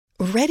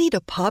Ready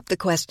to pop the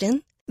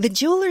question? The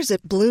jewelers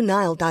at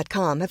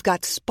BlueNile.com have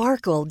got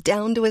sparkle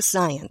down to a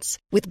science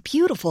with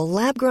beautiful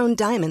lab-grown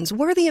diamonds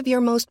worthy of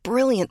your most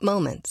brilliant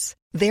moments.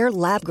 Their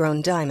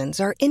lab-grown diamonds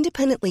are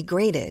independently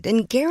graded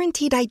and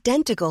guaranteed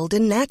identical to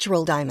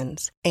natural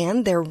diamonds,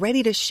 and they're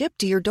ready to ship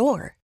to your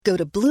door. Go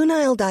to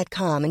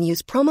BlueNile.com and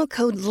use promo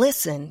code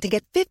LISTEN to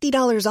get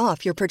 $50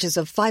 off your purchase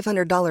of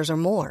 $500 or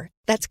more.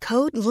 That's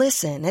code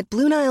LISTEN at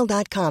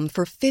BlueNile.com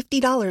for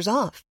 $50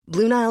 off.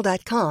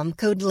 BlueNile.com,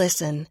 code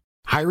LISTEN.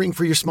 Hiring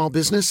for your small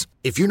business?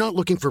 If you're not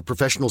looking for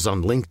professionals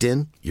on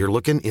LinkedIn, you're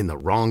looking in the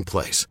wrong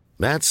place.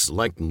 That's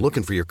like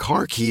looking for your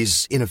car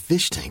keys in a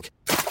fish tank.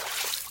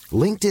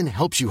 LinkedIn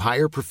helps you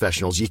hire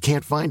professionals you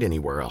can't find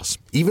anywhere else,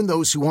 even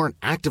those who aren't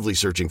actively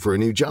searching for a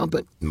new job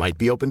but might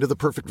be open to the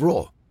perfect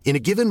role. In a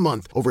given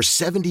month, over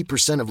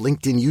 70% of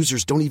LinkedIn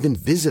users don't even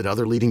visit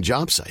other leading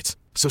job sites.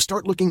 So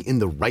start looking in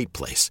the right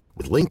place.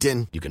 With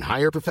LinkedIn, you can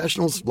hire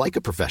professionals like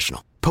a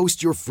professional.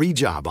 Post your free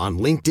job on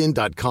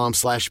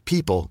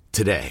linkedin.com/people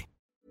today.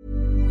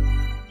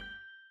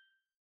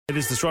 It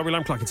is the Strawberry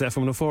Alarm Clock. It's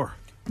FM 104.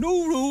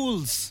 No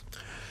rules.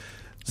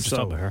 Just So,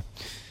 stop by her.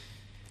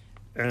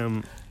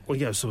 Well,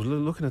 yeah. So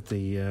looking at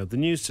the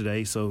news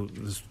today, so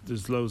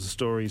there's loads of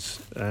stories.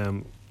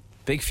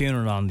 Big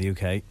funeral on the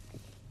UK.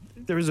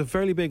 There is a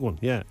fairly big one.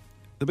 Yeah,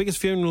 the biggest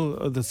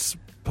funeral that's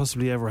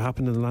possibly ever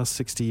happened in the last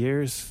 60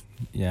 years.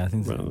 Yeah, I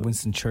think Well,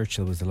 Winston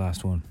Churchill was the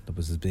last one that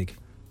was as big.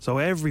 So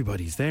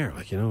everybody's there,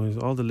 like, you know,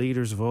 all the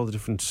leaders of all the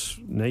different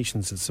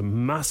nations. It's a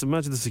massive.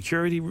 Imagine the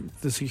security.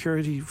 The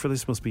security for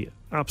this must be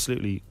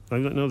absolutely. I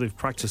know they've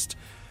practiced,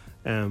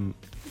 and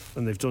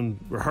they've done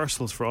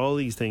rehearsals for all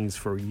these things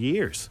for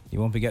years. You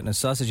won't be getting a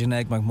sausage and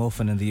egg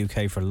McMuffin in the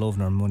UK for love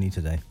nor money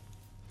today.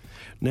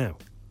 Now,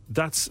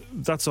 that's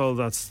all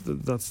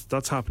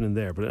that's happening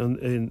there. But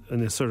in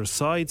a sort of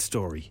side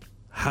story,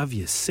 have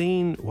you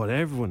seen what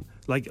everyone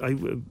like? I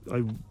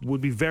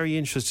would be very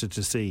interested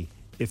to see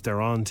if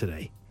they're on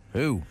today.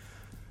 Who?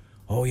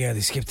 Oh yeah, they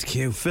skipped the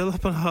queue.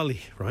 Philip and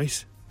Holly,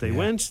 right? They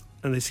went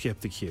and they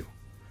skipped the queue.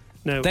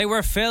 Now They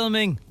were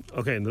filming.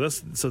 okay. Now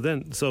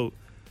so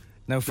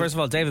Now, first of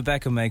all, David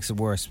Beckham makes it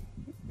worse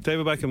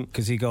David Beckham,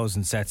 because he goes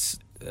and sets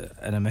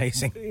an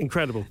amazing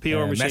incredible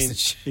PR machine.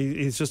 message.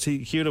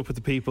 He queued up with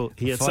the people.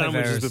 He had 5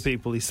 sandwiches hours. with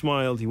people. He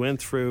smiled. He went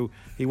through.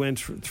 He went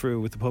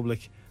through with the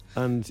public,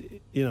 and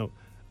you know,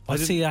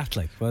 What's he act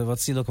like?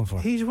 What's he looking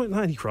for? He went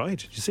and he cried.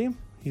 Did you see him?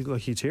 He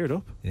teared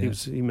up. Yeah.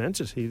 He meant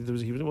it. He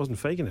wasn't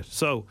faking it.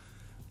 So,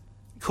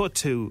 cut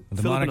to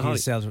The Philip and Holly.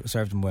 monarchy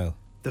served him well.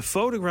 The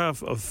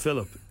photograph of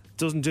Philip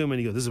doesn't do him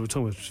any good. This is we're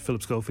talking about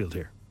Philip Schofield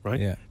here, right?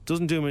 Yeah.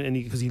 Doesn't do him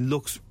any because he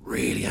looks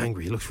really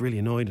angry. He looks really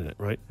annoyed in it,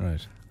 right?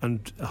 Right.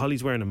 And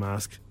Holly's wearing a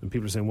mask, and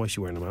people are saying, "Why is she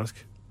wearing a mask?"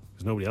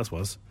 Because nobody else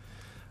was.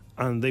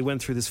 And they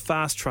went through this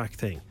fast track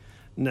thing.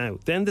 Now,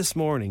 then this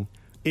morning,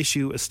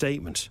 issue a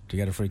statement. Do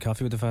you get a free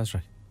coffee with the fast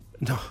track?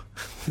 No,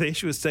 they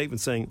issue a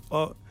statement saying,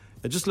 "Oh,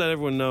 just let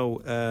everyone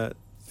know,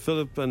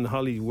 Philip and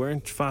Holly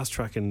weren't fast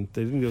tracking.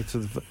 They didn't go to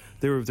the.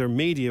 Their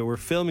media were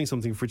filming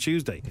something for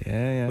Tuesday."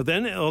 Yeah. But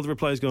then all the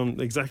replies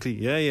going exactly,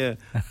 yeah.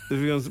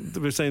 They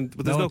were saying,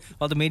 but there's no,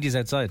 all the media's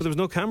outside. but there was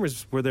no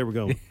cameras where they were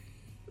going.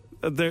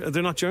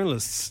 They're not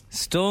journalists.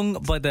 Stung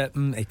by the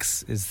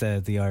X is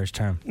the Irish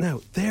term.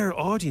 Now their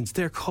audience,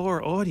 their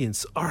core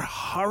audience, are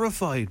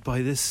horrified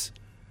by this.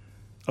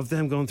 Of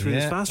them going through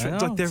this fast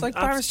track. It's like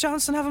Boris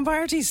Johnson having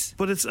parties.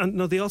 But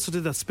no, they also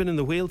did that spinning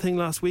the wheel thing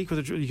last week, where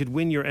you could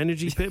win your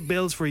energy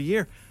bills for a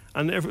year,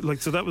 and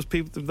so that was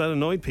people that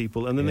annoyed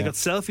people, and then they got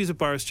selfies of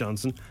Boris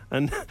Johnson,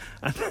 and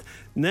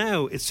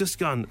now it's just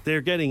gone.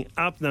 They're getting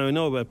up now. I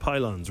know about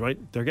pylons, right?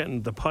 They're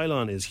getting the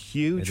pylon is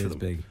huge It for is them.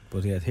 big.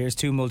 But yeah, here's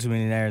 2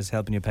 multimillionaires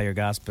helping you pay your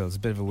gas bills. A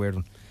bit of a weird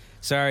one.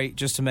 Sorry,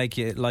 just to make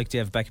you like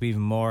Dave Beckham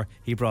even more,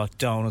 he brought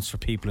donuts for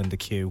people in the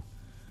queue.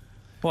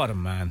 What a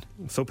man.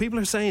 So people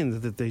are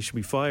saying that they should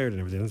be fired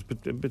and everything. It's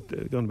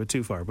gone a bit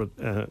too far, but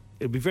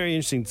it'd be very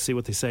interesting to see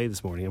what they say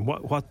this morning and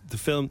what the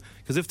film.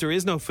 Because if there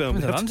is no film,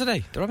 They're on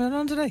today. They're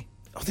on today.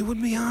 Oh, they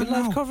wouldn't be on With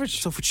live now.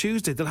 coverage. So for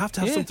Tuesday, they'll have to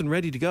have something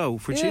ready to go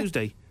for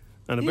Tuesday,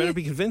 and it better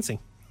be convincing.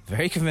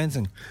 Very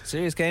convincing.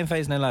 Serious game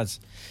phase now, lads.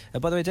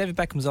 By the way, David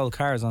Beckham's old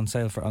car is on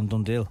sale on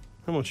Dundee.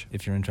 How much?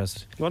 If you're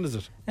interested. What is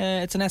it?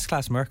 It's an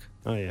S-Class Merc.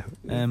 Oh yeah.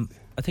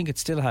 I think it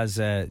still has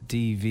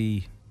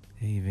DVB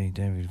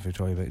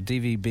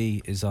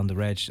is on the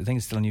reg. I think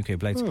it's still on UK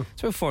plates.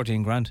 It's about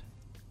 14 grand.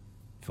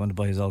 If you want to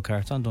buy his old car,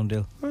 it's on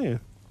Dundee. Oh yeah.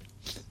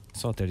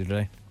 Saw it there the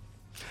other day.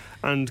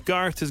 And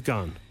Garth is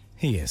gone.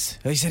 He is.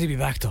 He said he'd be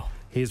back though.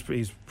 He's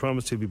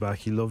promised to be back.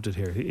 He loved it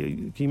here.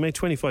 He made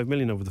 25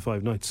 million over the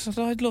 5 nights.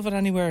 So I'd love it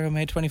anywhere. I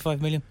made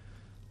 25 million.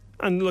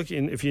 And look,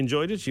 if you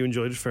enjoyed it,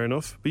 fair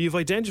enough. But you've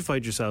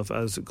identified yourself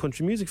as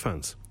country music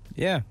fans.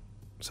 Yeah.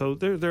 So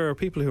there are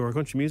people who are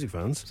country music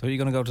fans. So who are you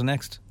going to go to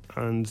next?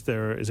 And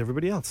there is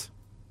everybody else.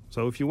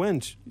 So if you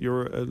went,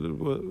 you're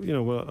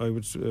what I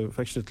would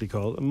affectionately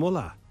call a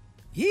mullah.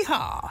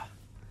 Yeehaw!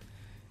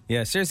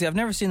 Yeah, seriously, I've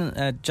never seen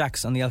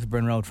Jacks on the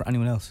Alphaburn Road for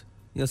anyone else.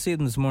 You'll see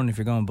them this morning if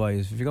you're going by.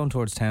 If you're going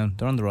towards town,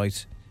 they're on the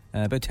right.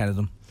 About 10 of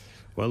them.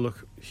 Well,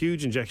 look,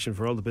 huge injection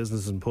for all the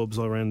businesses and pubs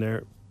all around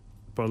there.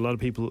 Brought a lot of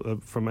people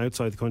from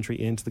outside the country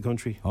into the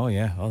country. Oh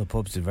yeah, all the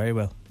pubs did very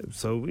well.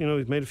 So,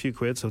 we've made a few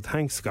quid, so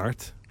thanks,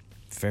 Garth.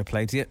 Fair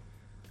play to you.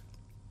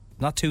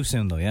 Not too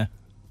soon though, yeah?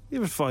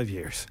 Give it 5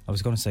 years. I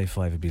was going to say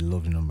 5 would be a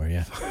lovely number,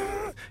 yeah.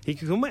 He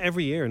could come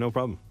every year, no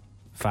problem.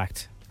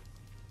 Fact.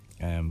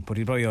 But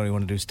he'd probably only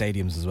want to do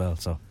stadiums as well,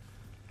 so...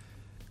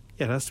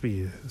 Yeah, it has to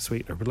be a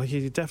sweetener, but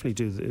he definitely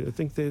do. I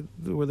think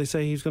where they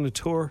say he's going to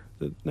tour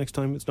the next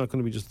time, it's not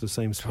going to be just the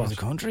same spot. Across the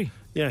country?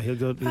 Yeah, he'll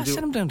go. Send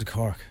him down to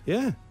Cork.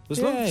 Yeah,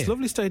 there's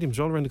lovely stadiums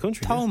all around the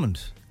country.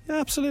 Thomond. Yeah,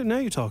 absolutely. Now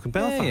you're talking.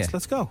 Belfast. Yeah.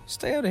 Let's go.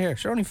 Stay out of here.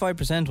 Sure, only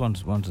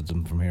 5% wanted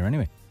them from here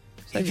anyway.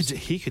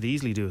 He could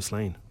easily do a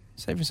Slane.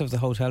 Save yourself the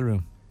hotel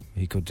room.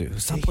 He could do.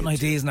 Stop putting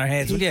ideas in our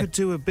heads, will you? He could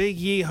do a big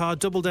yeehaw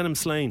double denim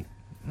Slane.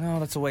 No,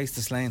 that's a waste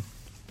of Slane.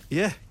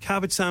 Yeah,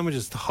 cabbage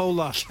sandwiches, the whole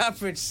lot.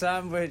 Cabbage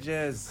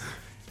sandwiches.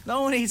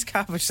 No one eats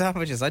cabbage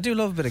sandwiches. I do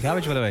love a bit of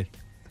cabbage, by the way.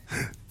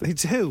 They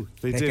do.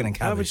 They Bacon do. and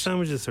cabbage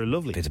Sandwiches are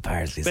lovely. Bit of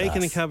parsley Bacon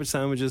sauce. and cabbage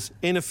sandwiches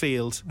in a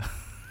field.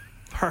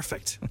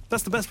 Perfect.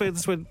 That's the best way.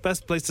 That's the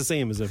best place to see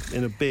him is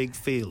in a big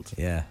field.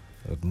 Yeah,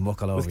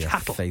 muck all over your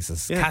cattle.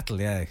 faces. Yeah.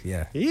 Cattle, yeah.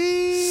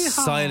 Yeehaw.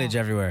 Silage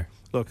everywhere.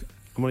 Look,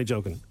 I'm only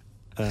joking.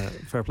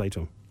 Fair play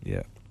to him.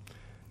 Yeah.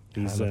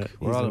 We're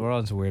We're all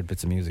into weird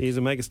bits of music. He's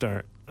a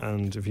megastar,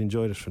 and if you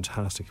enjoyed it,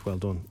 fantastic. Well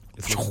done.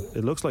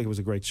 It looks like it was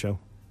a great show.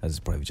 As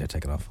a private jet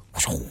taking off.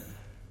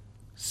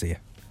 See ya.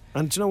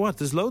 And do you know what?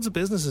 There's loads of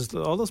businesses.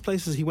 All those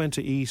places he went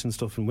to eat and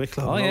stuff in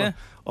Wicklow. Oh, yeah.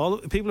 All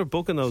people are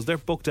booking those. They're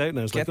booked out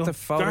now. It's Get like, the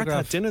photograph. Garth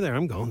had dinner there.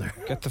 I'm going there.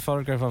 Get the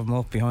photograph of him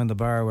up behind the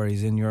bar where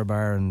he's in your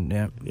bar, and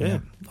Yeah.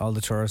 all the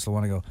tourists will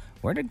want to go,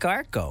 where did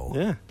Gart go?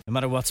 Yeah. No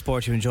matter what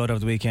sport you enjoyed over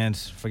the weekend,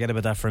 forget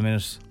about that for a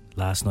minute.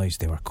 Last night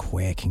they were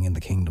quaking in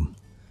the kingdom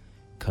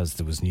because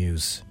there was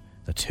news.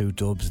 The two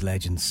Dubs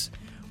legends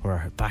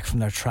were back from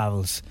their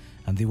travels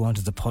and they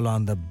wanted to pull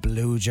on the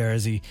blue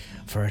jersey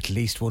for at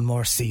least one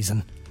more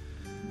season.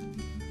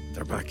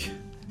 They're back.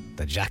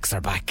 The Jacks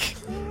are back.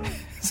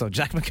 So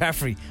Jack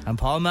McCaffrey and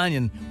Paul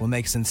Mannion will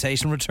make a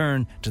sensational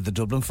return to the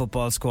Dublin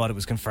football squad. It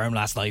was confirmed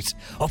last night.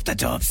 Up the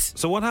Dubs.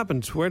 So what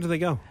happened? Where did they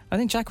go? I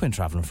think Jack went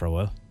travelling for a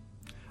while.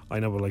 I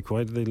know, but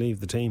why did they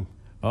leave the team?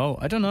 Oh,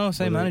 I don't know.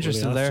 Same manager's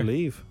still there. To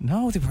leave?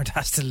 No, they weren't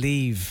asked to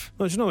leave.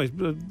 No, do you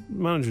know,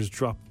 managers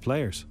drop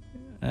players.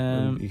 You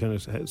kind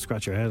of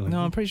scratch your head. Like,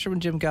 No, I'm pretty sure when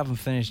Jim Gavin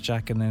finished,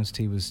 Jack announced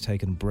he was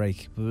taking a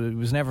break, but it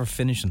was never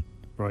finishing.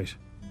 Right.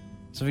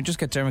 So if we just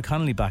get Dermot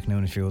Connolly back now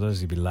and a few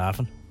others, he'd be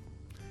laughing.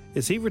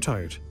 Is he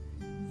retired?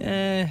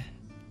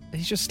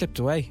 He's just slipped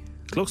away.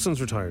 Cluxton's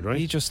retired, right?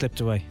 He just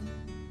slipped away.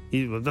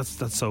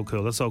 That's so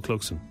cool. That's so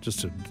Cluxton.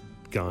 Just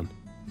gone.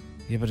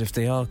 Yeah, but if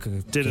they all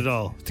Did it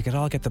all. If they could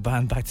all get the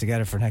band back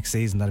together for next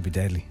season, that'd be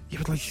deadly. Yeah,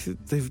 but like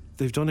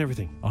they've done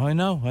everything. Oh, I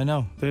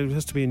know. There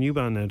has to be a new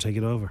band now to take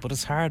it over. But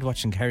it's hard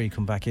watching Kerry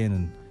come back in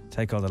and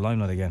take all the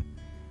limelight again.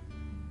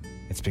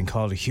 It's been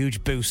called a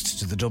huge boost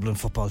to the Dublin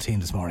football team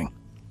this morning.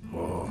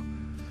 Oh.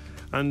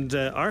 And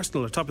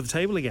Arsenal are top of the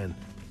table again.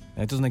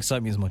 It doesn't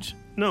excite me as much.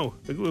 No,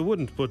 it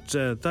wouldn't. But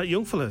that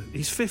young fella,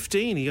 he's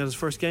 15. He got his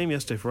first game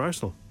yesterday for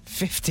Arsenal.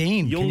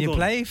 15? Young Can you gun.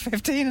 play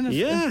 15 in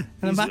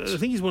a match? I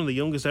think he's one of the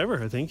youngest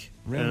ever, I think.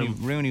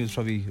 Rooney was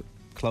probably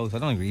close. I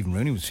don't think even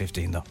Rooney was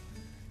 15 though.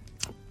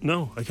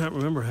 No, I can't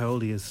remember how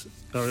old he is.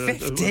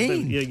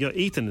 15? Yeah,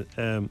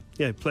 Ethan.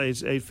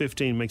 Plays age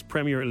 15, makes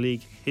Premier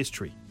League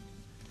history.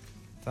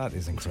 That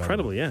is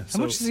Incredible, yeah. How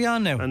much is he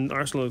on now? And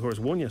Arsenal, of course,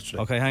 won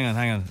yesterday. Okay, hang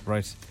on.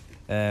 Right.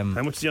 How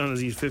much is he on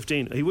as he's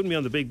 15? He wouldn't be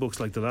on the big books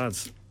like the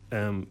lads,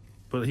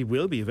 but he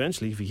will be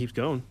eventually if he keeps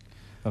going.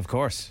 Of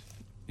course.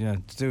 Yeah,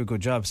 to do a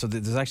good job. So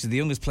there's actually the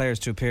youngest players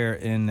to appear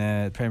in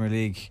Premier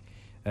League.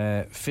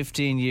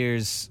 15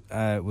 years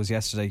was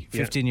yesterday.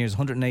 15 years,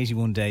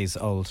 181 days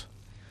old.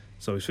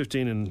 So he's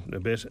 15 in a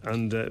bit.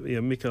 And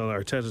Mikel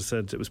Arteta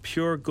said it was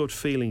pure gut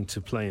feeling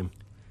to play him.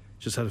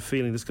 Just had a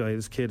feeling this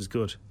kid is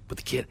good. But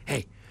the kid,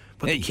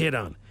 put the kid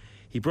on.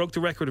 He broke the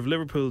record of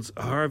Liverpool's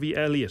Harvey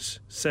Elliott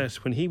set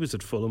when he was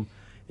at Fulham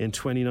in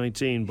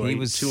 2019 by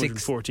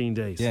 214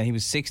 days. Yeah, he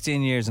was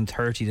 16 years and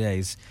 30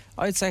 days.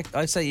 I'd say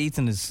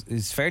Ethan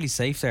is fairly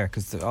safe there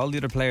because all the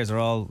other players were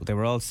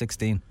all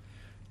 16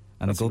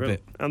 and that's a good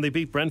bit. And they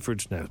beat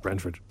Brentford.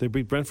 They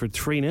beat Brentford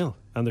 3-0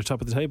 and they're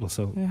top of the table.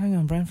 So yeah, hang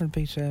on, Brentford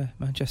beat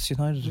Manchester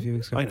United a few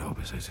weeks ago. I know,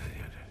 but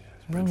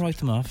don't write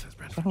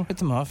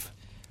them off.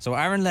 So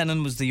Aaron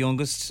Lennon was the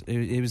youngest.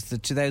 It was the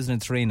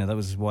 2003 now. That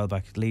was a while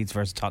back. Leeds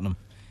versus Tottenham.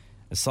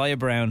 Isaiah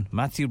Brown,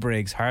 Matthew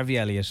Briggs, Harvey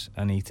Elliott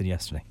and Ethan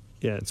yesterday.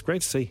 Yeah, it's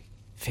great to see.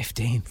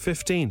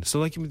 15. So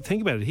like,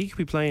 think about it. He could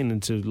be playing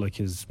into like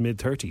his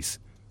mid-30s.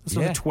 That's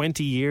another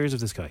 20 years of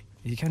this guy.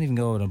 You can't even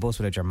go on a bus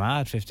without your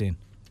mad 15.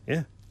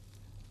 Yeah.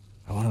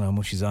 I want to know how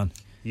much he's on.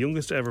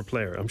 Youngest ever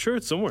player. I'm sure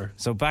it's somewhere.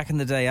 So back in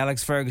the day,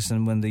 Alex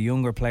Ferguson, when the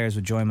younger players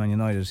would join Man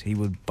United, he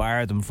would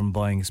bar them from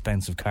buying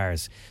expensive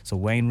cars. So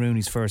Wayne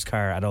Rooney's first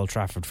car at Old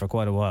Trafford for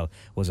quite a while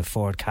was a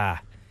Ford Ka,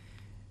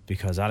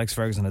 because Alex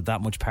Ferguson had that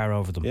much power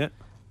over them. Yeah.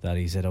 that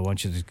he said, I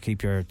want you to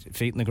keep your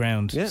feet in the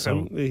ground. Yeah,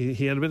 so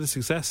he had a bit of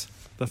success,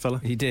 that fella.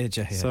 he did,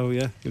 yeah. So,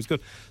 yeah, he was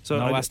good. So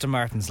No Aston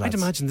Martins, lads. I'd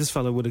imagine this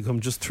fella would have come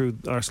just through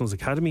Arsenal's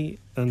academy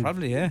and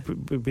Probably, yeah.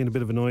 Being a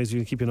bit of a noise. You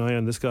can keep an eye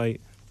on this guy.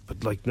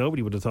 But, like,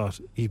 nobody would have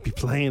thought he'd be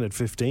playing at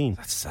 15.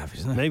 That's savage,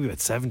 isn't it? Maybe at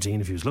 17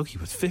 if he was lucky,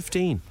 but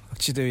 15.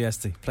 What'd you do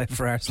yesterday? Played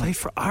for Arsenal? Play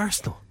for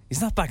Arsenal. He's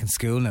not back in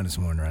school now this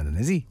morning or anything,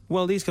 is he?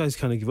 Well, these guys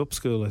kind of give up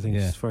school, I think,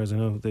 Yeah. as far as I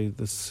know.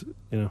 There's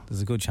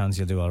a good chance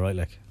you'll do all right,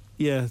 like.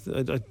 Yeah,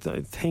 I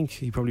think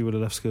he probably would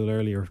have left school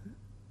earlier.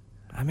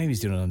 Maybe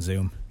he's doing it on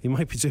Zoom. He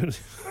might be doing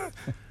it.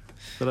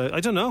 But I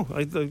don't know.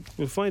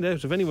 We'll find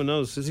out if anyone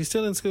knows. Is he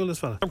still in school, this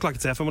fella? I'm clock,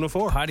 it's FM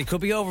 104. Party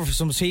could be over for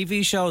some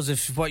TV shows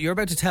if what you're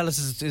about to tell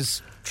us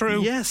is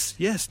true. Yes.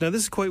 Now,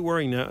 this is quite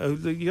worrying now.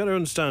 You got to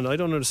understand, I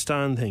don't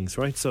understand things,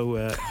 right? So,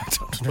 I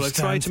don't but I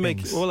try to make...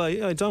 things. Well,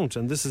 I don't.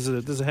 And this is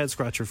a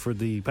head-scratcher for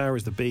the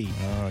powers that be.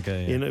 Oh,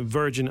 okay. Yeah. In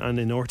Virgin and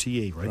in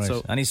RTE, right?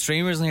 So Any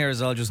streamers in here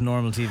is all just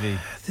normal TV.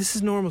 this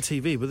is normal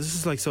TV, but this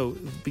is like, so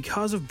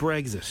because of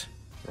Brexit,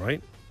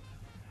 right?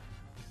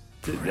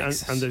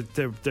 And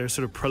their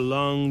sort of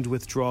prolonged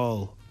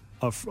withdrawal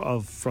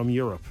from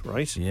Europe,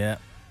 right? Yeah.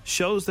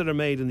 Shows that are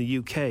made in the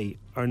UK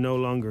are no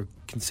longer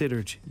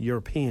considered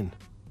European.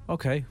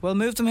 Okay. Well,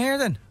 move them here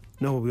then.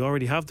 No, we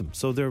already have them.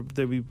 So they'll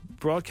be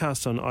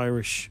broadcast on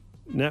Irish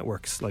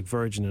networks like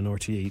Virgin and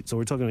RTE. So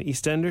we're talking about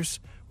EastEnders,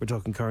 we're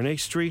talking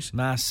Coronation Street,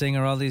 Masked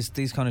Singer, all these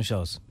kind of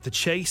shows. The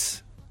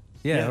Chase.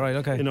 Yeah, right,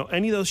 okay. You know,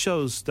 any of those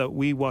shows that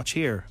we watch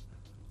here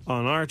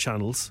on our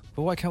channels.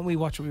 But why can't we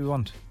watch what we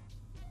want?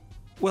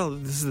 Well,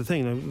 this is the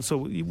thing. So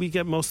we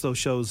get most of those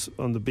shows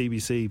on the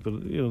BBC,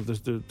 but you know,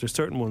 there's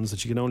certain ones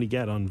that you can only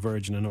get on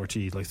Virgin and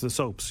RTE, like the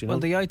soaps. You know. Well,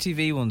 the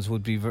ITV ones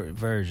would be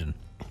Virgin,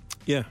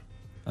 Yeah.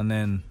 and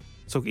then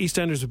So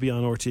EastEnders would be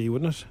on RTE,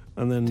 wouldn't it?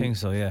 And then I think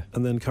so, yeah.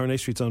 And then Coronation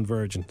Street's on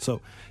Virgin.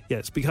 So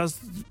yes, because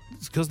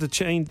the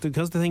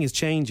thing is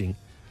changing.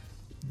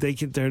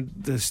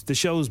 The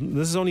shows.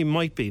 This is only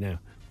might be now.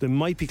 They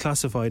might be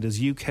classified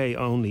as UK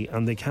only,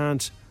 and they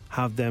can't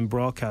have them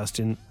broadcast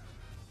in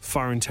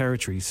foreign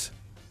territories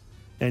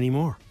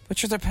anymore. But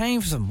sure, they're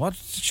paying for them. What? It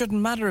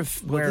shouldn't matter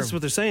if Well, this is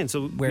what they're saying.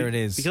 So where it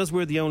is. because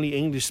we're the only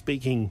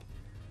English-speaking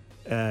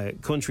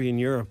country in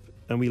Europe,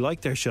 and we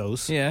like their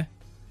shows. Yeah.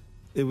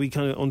 It'd be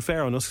kind of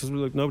unfair on us because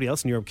like nobody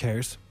else in Europe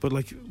cares, but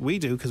like we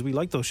do because we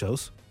like those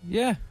shows.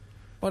 Yeah.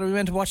 What are we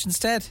meant to watch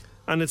instead?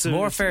 And it's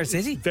More it's Fair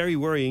City. Very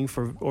worrying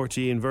for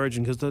RTE and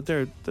Virgin because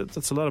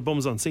that's a lot of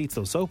bums on seats.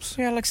 Those soaps.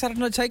 Yeah, like Saturday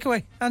Night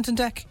Takeaway, Anton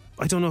Deck.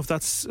 I don't know if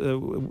that's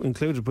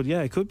included, but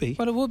yeah, it could be.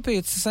 Well, it would be.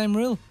 It's the same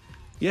rule.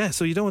 Yeah,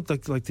 so you don't want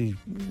like the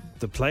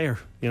player,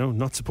 you know,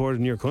 not supported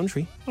in your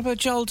country. What about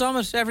Joel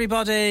Dommett?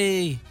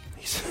 Everybody.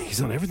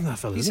 He's on everything, that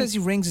fella. He says he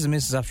rings his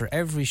missus after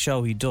every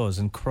show he does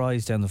and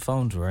cries down the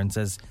phone to her and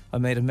says, I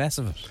made a mess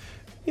of it.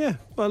 Yeah,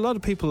 well, a lot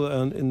of people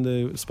in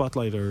the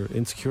spotlight are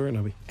insecure,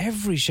 Nobby.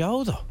 Every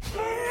show, though.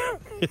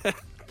 Yeah.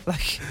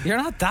 Like, you're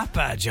not that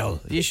bad, Joel.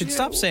 You should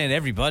stop saying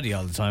everybody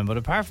all the time, but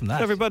apart from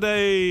that,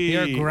 Everybody!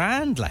 you're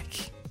grand,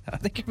 like. I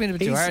think you're being a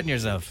bit too hard on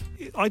yourself.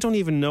 I don't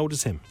even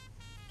notice him.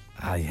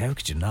 Ah, how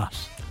could you not?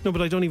 No,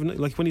 but I don't even,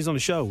 like, when he's on a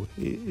show,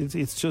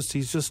 it's just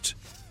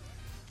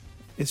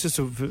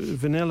a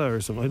vanilla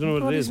or something. I don't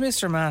know what it is.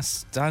 He's Mr.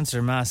 Mass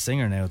Dancer, Mass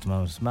Singer now at the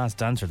moment. Mass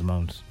Dancer at the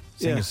moment.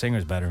 Yeah.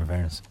 Singer's better, in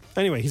fairness.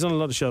 Anyway, he's on a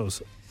lot of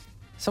shows.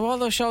 So all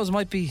those shows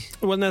might be...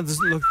 Well, now,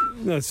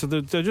 so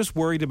they're just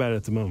worried about it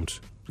at the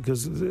moment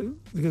because you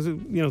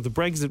know, the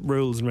Brexit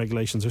rules and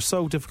regulations are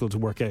so difficult to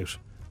work out,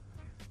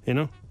 you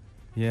know?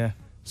 Yeah.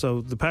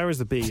 So the powers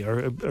that be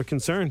are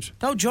concerned.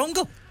 No,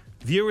 Jungle.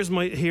 Viewers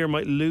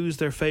might lose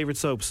their favourite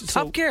soaps.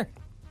 Top Gear.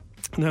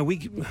 Now,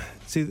 we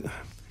see,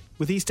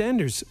 with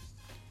EastEnders,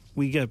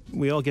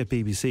 we all get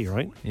BBC,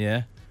 right?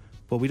 Yeah.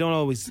 But we don't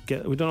all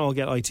get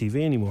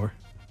ITV anymore,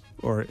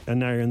 and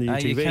now you're in the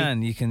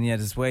UTV. You can. Yeah,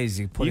 there's ways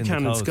you put in the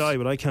codes. You can in Sky,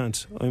 but I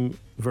can't. I'm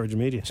Virgin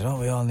Media. Do you know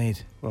what we all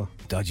need? Well,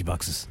 dodgy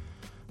boxes.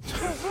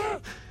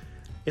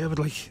 Yeah, but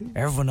like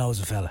everyone knows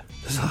a fella.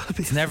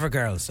 It's never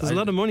girls. There's a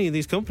lot of money in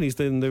these companies.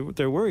 Then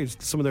they're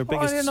worried. Some of their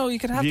biggest you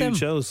can have viewed them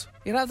shows.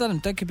 You can have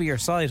that. That could be your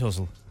side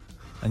hustle,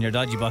 and your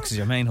dodgy box is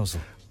your main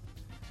hustle.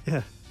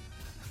 Yeah.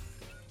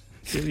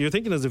 You're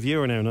thinking as a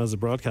viewer now, not as a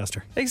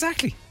broadcaster.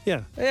 Exactly.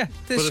 Yeah. Yeah.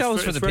 This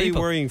show's for the people. It's very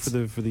worrying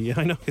for the.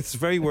 I know it's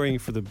very worrying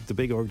for the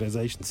big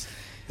organisations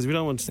because we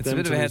don't want. It's a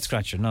bit of a head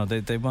scratcher. No,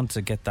 they want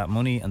to get that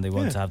money and they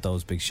want to have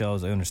those big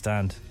shows. I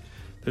understand.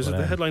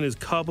 The headline is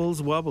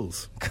Cobbles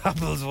Wobbles.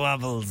 Cobbles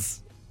Wobbles.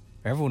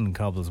 Everyone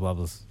cobbles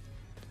wobbles.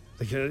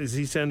 Like, is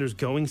EastEnders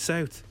going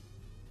south?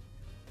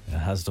 It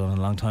has done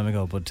a long time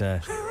ago, but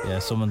yeah,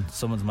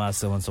 someone's mad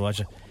still wants to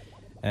watch it.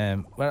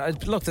 Well,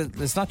 look,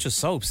 it's not just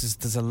soaps.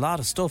 There's a lot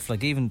of stuff.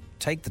 Like even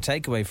Take the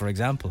Takeaway, for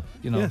example.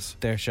 You know,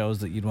 they're shows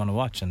that you'd want to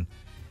watch, and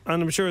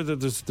I'm sure that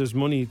there's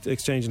money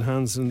exchanging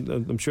hands, and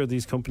I'm sure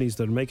these companies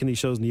that are making these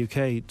shows in the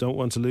UK don't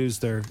want to lose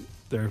their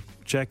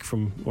check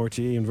from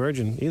RTE and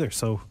Virgin either.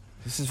 So.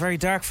 This is very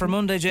dark for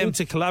Monday, Jim. We need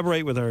to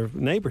collaborate with our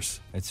neighbours.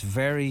 It's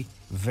very,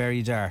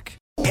 very dark.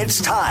 It's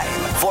time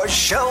for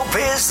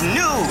Showbiz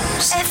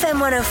News.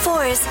 FM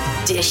 104's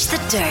Dish the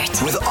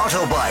Dirt. With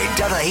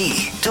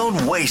Autobuy.ie.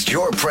 Don't waste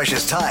your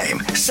precious time.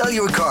 Sell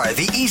your car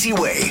the easy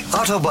way.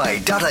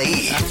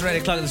 Autobuy.ie. After 8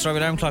 o'clock at the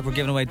Strawberry Alarm Clock, we're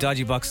giving away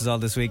dodgy boxes all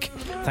this week.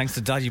 Thanks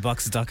to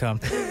dodgyboxes.com.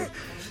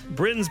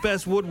 Britain's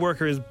Best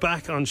Woodworker is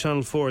back on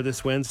Channel 4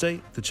 this Wednesday.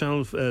 The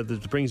channel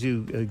that brings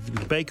you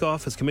Bake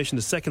Off has commissioned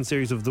a second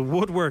series of The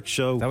Woodwork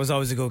Show. That was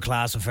always a good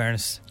class, in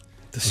fairness.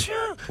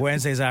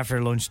 Wednesdays after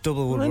lunch,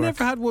 double woodwork. I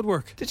never had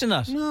woodwork. Did you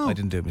not? No. I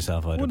didn't do it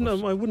myself either. I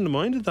wouldn't have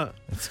minded that.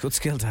 It's a good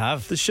skill to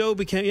have. The show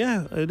became,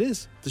 it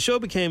is. The show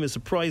became a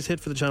surprise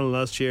hit for the channel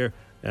last year.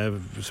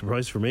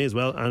 Surprise for me as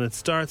well. And it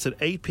starts at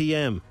 8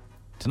 p.m.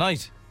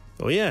 Tonight.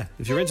 Oh yeah,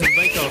 if you're into the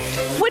Bake Off.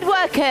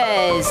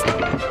 Woodworkers.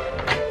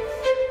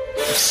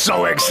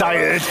 So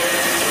excited.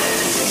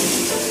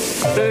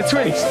 They're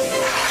tweets.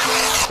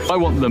 I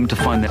want them to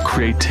find their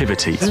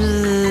creativity.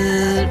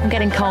 I'm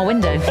getting car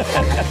window.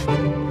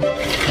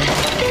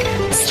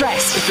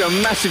 Stress. It's a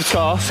massive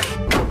task.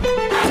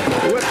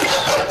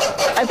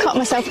 I've cut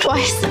myself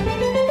twice.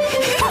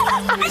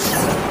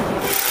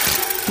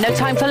 No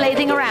time for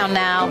lathing around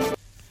now.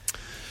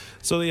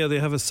 So yeah, they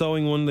have a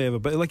sewing one. They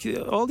have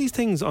all these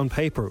things on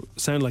paper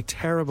sound like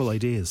terrible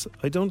ideas.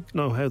 I don't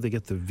know how they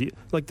get the view.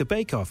 Like the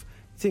Bake Off.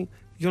 You think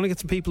you're going to get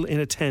some people in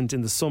a tent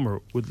in the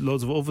summer with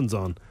loads of ovens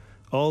on,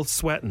 all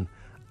sweating,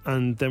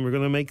 and then we're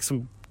going to make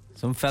some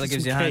fella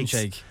gives you a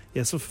handshake.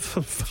 Yeah, some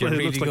fella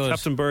really looks like good.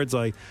 Captain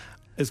Birdseye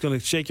is going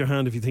to shake your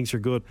hand if he thinks you're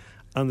good,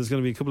 and there's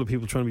going to be a couple of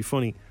people trying to be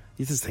funny.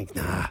 You just think,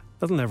 nah,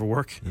 that'll never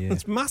work. Yeah.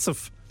 It's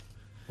massive.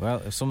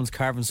 Well, if someone's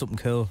carving something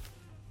cool,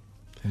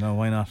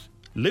 why not?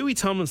 Louis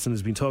Tomlinson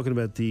has been talking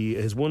about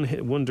his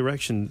One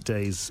Direction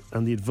days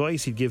and the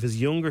advice he'd give his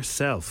younger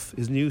self.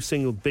 His new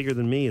single, Bigger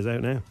Than Me, is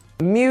out now.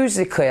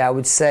 Musically, I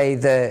would say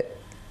that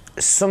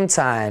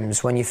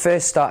sometimes when you're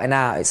first starting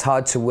out, it's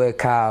hard to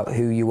work out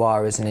who you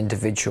are as an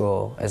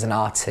individual, as an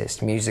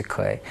artist,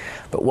 musically.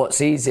 But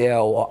what's easier,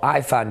 or what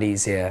I found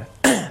easier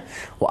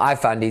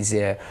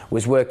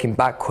was working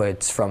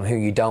backwards from who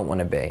you don't want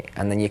to be.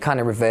 And then you kind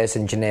of reverse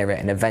engineer it,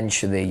 and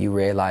eventually you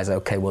realise,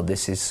 okay, well,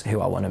 this is who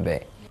I want to be.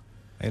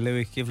 Hey,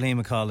 Louis, give Liam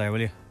a call there,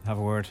 will you? Have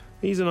a word.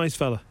 He's a nice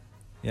fella.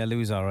 Yeah,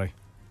 Louis' all right.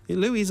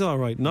 Louis' all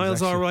right.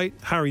 Niall's all right.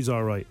 Harry's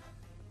all right.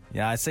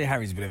 Yeah, I'd say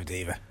Harry's a bit of a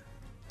diva.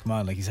 Come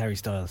on, like he's Harry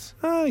Styles.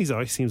 He's all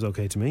right. Seems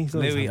okay to me.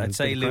 Louis, I'd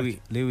say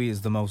Louis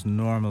is the most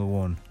normal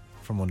one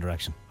from One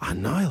Direction.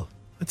 Niall.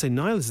 I'd say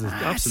Niall is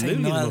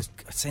absolutely the most.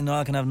 I'd say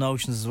Niall can have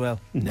notions as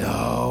well.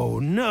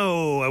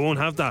 No, I won't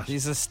have that.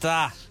 He's a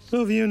star.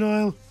 Love you,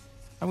 Niall.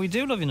 And we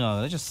do love you,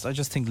 Niall. I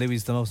just think Louis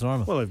is the most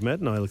normal. Well, I've met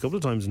Niall a couple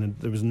of times, and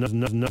there was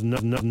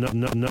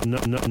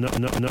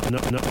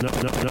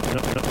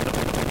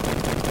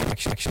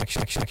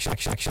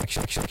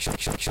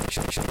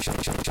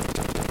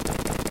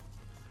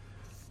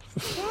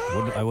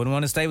I wouldn't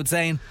want to stay with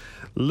Zayn.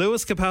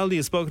 Lewis Capaldi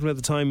has spoken about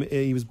the time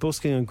he was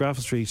busking on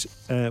Graffle Street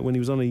when he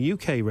was on a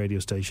UK radio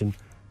station,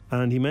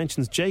 and he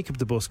mentions Jacob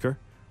the Busker,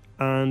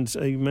 and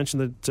he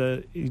mentioned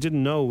that he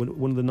didn't know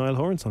one of the Niall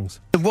Horan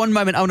songs. The one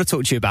moment I want to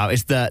talk to you about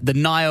is the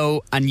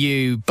Niall and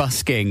you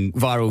busking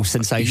viral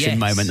sensation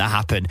moment that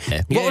happened.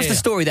 What was the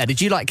story there?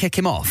 Did you kick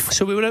him off?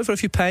 So we went out for a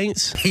few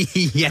pints.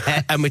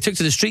 Yeah. And we took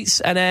to the streets,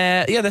 and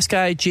this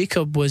guy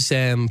Jacob was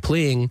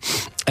playing,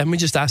 and we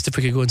just asked if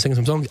we could go and sing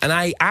some songs. And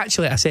I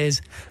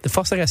says, the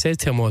first thing I said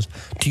to him was,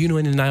 do you know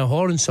any Niall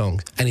Horan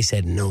songs? And he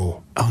said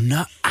no. Oh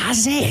no,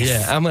 as if.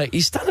 Yeah, I'm like,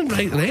 he's standing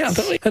right there.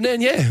 And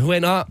then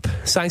went up,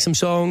 sang some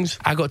songs.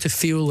 I got to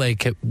feel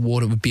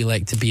what it would be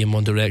like to be in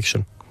One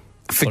Direction.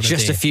 For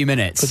just a few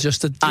minutes.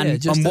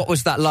 And what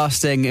was that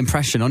lasting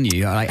impression on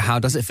you? How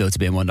does it feel to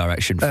be in One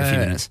Direction for a few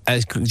minutes?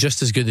 It's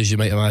just as good as you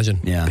might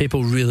imagine. Yeah.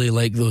 People really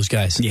like those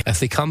guys. Yeah. If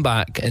they come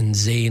back and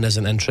Zayn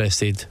isn't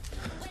interested,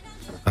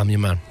 I'm your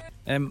man.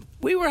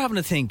 We were having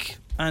a think,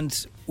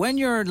 and when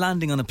you're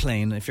landing on a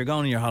plane, if you're going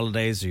on your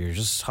holidays or you're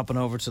just hopping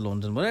over to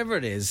London, whatever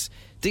it is,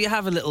 do you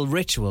have a little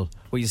ritual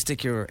where you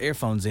stick your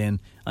earphones in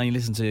and you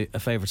listen to a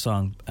favourite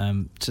song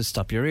to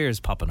stop your ears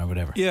popping or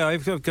whatever? Yeah,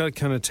 I've got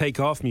kind of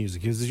take-off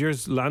music. Is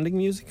yours landing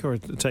music or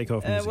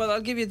take-off music? Well,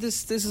 I'll give you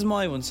this. This is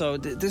my one. So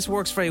this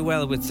works very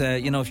well with,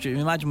 if you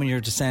imagine when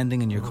you're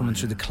descending and you're coming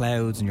through the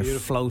clouds and you're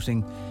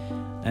floating.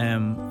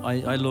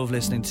 I love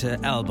listening to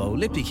Elbow,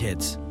 Lippy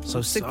Kids.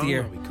 So stick the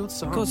ear. Good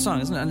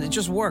song, isn't it? And it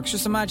just works.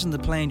 Just imagine the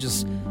plane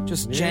just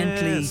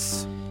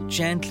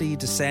gently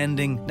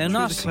descending. Now,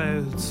 not the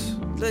clouds.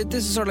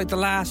 This is sort of like the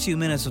last few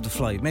minutes of the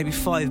flight, maybe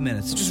 5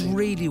 minutes. It just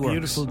really works.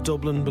 Beautiful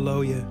Dublin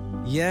below you.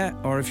 Yeah,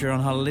 or if you're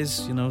on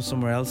holidays,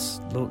 somewhere else,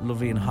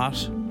 lovely and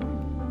hot.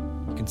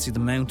 You can see the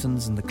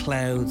mountains and the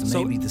clouds and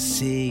maybe the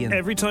sea. And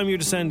every time you're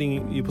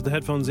descending, you put the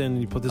headphones in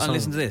and you put this on. And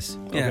listen to this.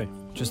 Yeah. Okay.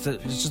 Just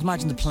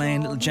imagine the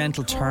plane, little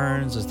gentle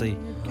turns as they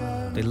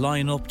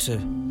line up to.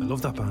 I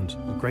love that band.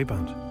 A great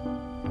band.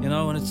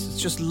 And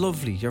it's just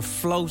lovely. You're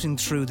floating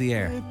through the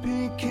air.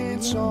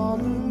 Just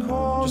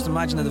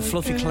imagine the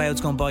fluffy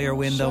clouds going by your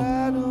window.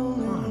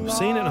 I've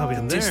seen it. I'll be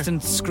in there.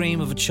 Distant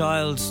scream of a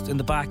child in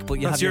the back, but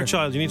you That's have your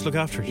child. You need to look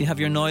after it. You have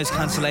your noise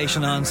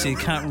cancellation on, so you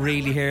can't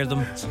really hear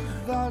them.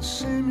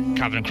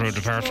 Cabin and crew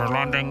prepare for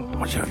landing.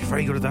 Oh, you're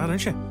very good at that,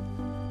 aren't you?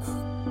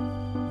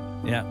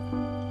 Yeah.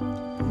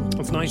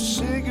 That's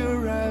nice.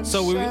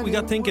 So we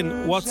got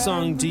thinking, what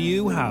song do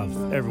you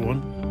have,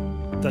 everyone,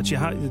 that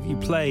you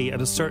play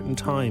at a certain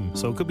time?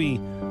 So it could be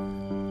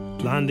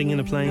landing in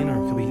a plane,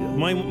 or it could be...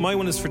 My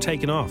one is for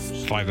taking off.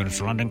 5 minutes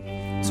for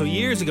landing. So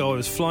years ago I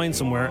was flying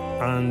somewhere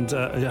and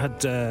I had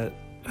the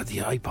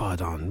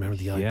iPod on. Remember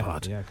the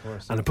iPod? Yeah, of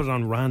course. And I put it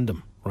on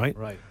random, right?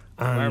 Right.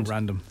 And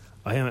random.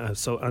 I am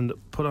and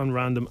put on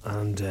random,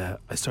 and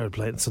I started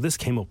playing. So this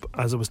came up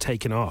as I was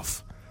taking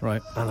off.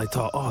 Right. And I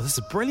thought, oh, this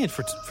is brilliant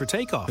for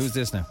takeoff. Who's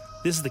this now?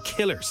 This is the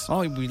Killers.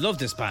 Oh, we love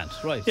this band.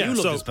 Right. Yeah, you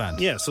love this band.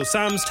 Yeah, so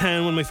Sam's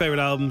Town, one of my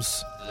favourite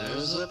albums.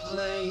 There's a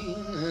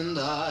plane and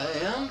I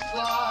am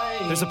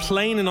flying. There's a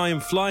plane and I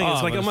am flying. Oh,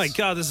 it's like, but oh my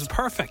God, this is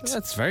perfect.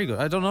 That's very good.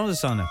 I don't know this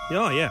song now.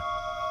 Oh, yeah.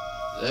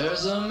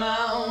 There's a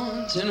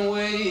mountain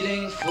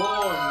waiting for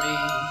me.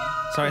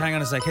 Sorry, hang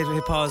on a sec. Hit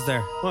pause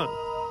there. What?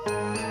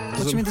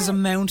 What do you mean there's a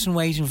mountain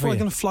waiting for Well, you? I'm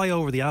going to fly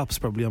over the Alps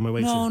probably on my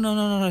way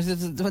No.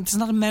 There's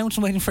not a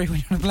mountain waiting for you when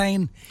you're on a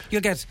plane.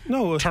 You'll get...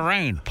 No.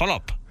 Terrain. Pull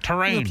up.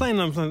 Terrain. The plane,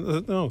 I'm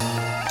flying... no.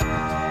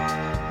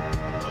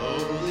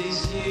 Oh,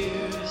 these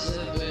years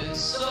have been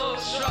so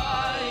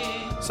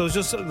trying. So it's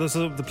just...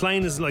 the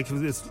plane is like...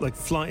 It's like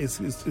flying... It's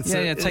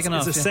taking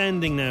off. It's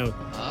ascending now.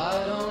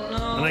 I don't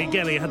know. And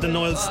I had the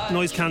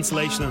noise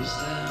cancellation on.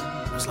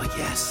 I was like,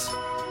 yes.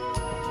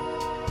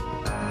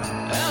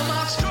 Am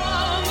I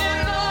strong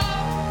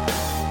enough?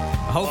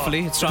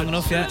 Hopefully, it's strong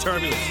enough, yeah.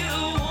 Turbulence.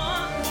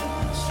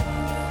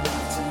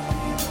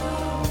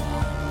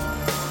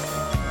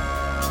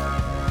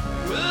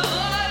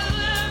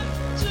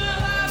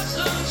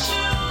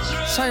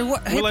 Sorry,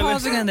 what? Hit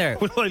pause again there.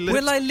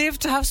 Will I live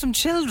to have some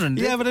children?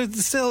 Yeah, but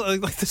it's still...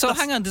 So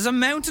hang on, there's a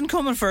mountain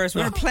coming first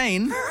with a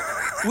plane.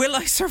 Will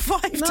I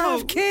survive to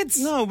have kids?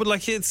 No, but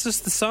like, it's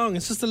just the song.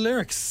 It's just the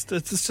lyrics.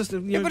 It's just...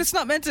 Yeah, but it's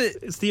not meant to...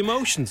 It's the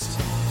emotions.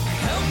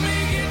 Help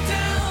me get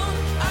down.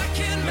 I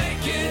can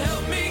make it.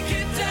 Help me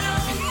get down.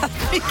 Help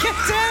me get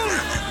down.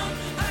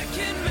 I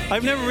can make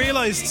I've never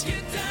realised...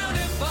 it down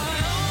if I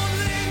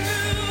only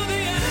knew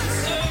the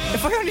answer.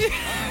 If I only...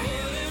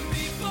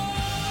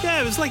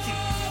 Yeah, it was like...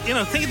 You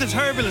know, think of the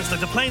turbulence. Like,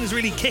 the plane is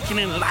really kicking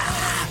in. Help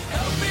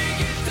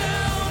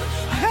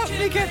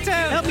me get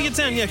down. Help me get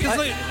down, yeah. Because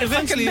like,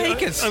 eventually... I can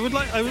make it.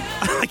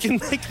 I can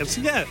make it,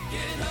 yeah.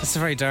 It's a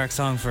very dark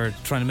song for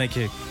trying to make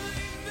you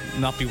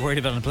not be worried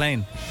about a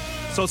plane.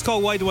 So it's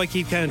called Why Do I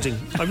Keep Counting?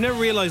 I've never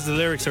realised the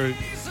lyrics are...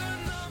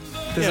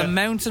 There's a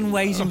mountain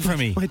waiting for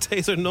me. My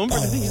days are numbered.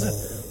 I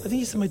think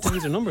he said my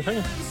days are numbered. Hang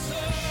on.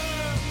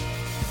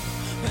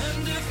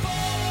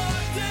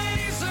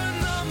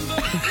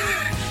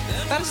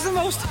 That's the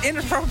most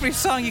inappropriate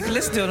song you can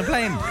listen to on a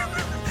plane.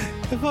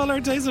 If all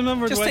our days are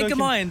numbered... Just think of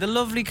mine, the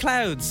lovely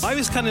clouds. I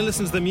was kind of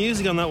listening to the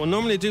music on that one.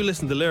 Normally I do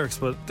listen to the lyrics,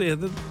 but...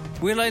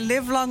 Will I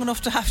live long enough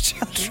to have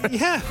children?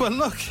 Yeah, well,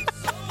 look...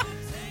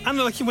 And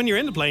like, when you're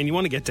in the plane, you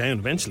want to get down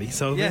eventually.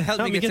 So yeah,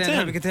 help me get down.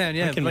 Help me get down.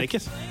 Yeah, I can make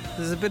it.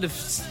 There's a bit of...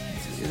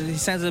 He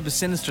sounds a little bit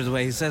sinister the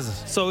way he says it.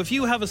 So if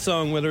you have a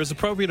song, whether it's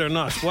appropriate or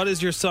not, what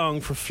is your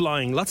song for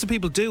flying? Lots of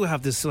people do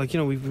have this, like, you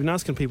know, we've been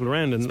asking people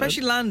around. And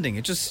especially landing.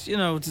 It just, you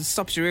know, it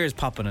stops your ears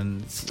popping,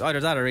 and it's either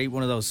that or eat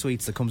one of those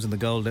sweets that comes in the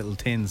gold little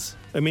tins.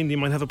 I mean, you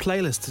might have a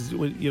playlist,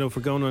 you know,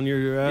 for going on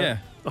your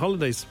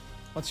holidays.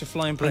 What's your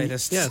flying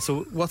playlist? Yeah,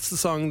 so what's the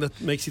song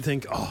that makes you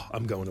think, oh,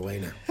 I'm going away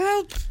now?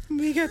 Help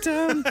me get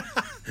down.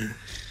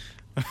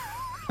 It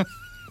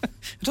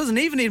doesn't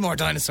even need more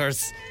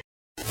dinosaurs.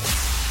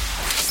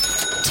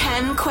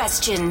 10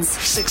 questions.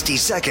 60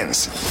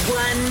 seconds.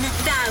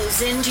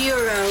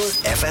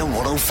 €1,000. FM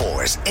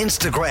 104's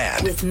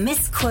Instagram. With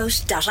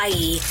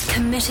misquote.ie.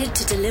 Committed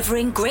to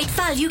delivering great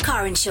value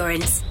car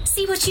insurance.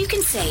 See what you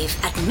can save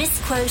at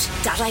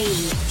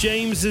misquote.ie.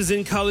 James is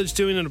in college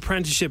doing an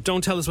apprenticeship.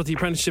 Don't tell us what the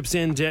apprenticeship's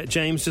in,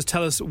 James. Just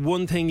tell us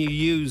one thing you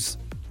use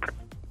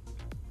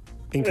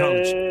in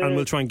college, and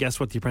we'll try and guess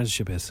what the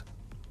apprenticeship is.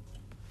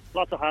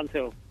 Lots of hand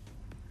tools.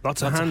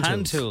 Lots of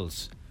hand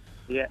tools.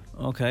 Yeah.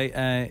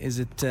 Okay, is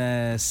it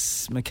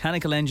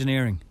mechanical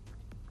engineering?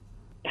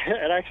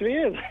 It actually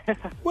is.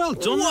 Well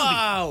done.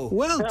 Wow.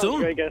 Well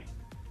done. Very good.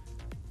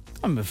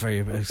 I'm very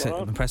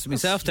impressed with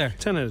myself there.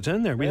 10 out of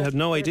 10 there. We had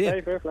no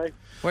idea. Fair play.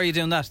 Where are you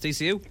doing that?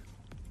 DCU?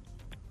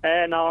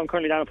 No, I'm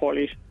currently down at Port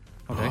Leash.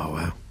 Okay. Oh,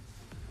 wow.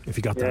 If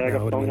you got that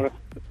now, would have been...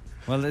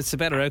 Well, it's a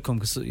better outcome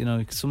because, you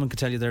know, someone could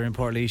tell you they're in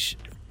Port Leash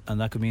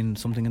and that could mean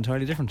something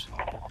entirely different.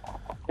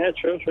 Yeah,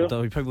 true.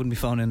 Although we probably wouldn't be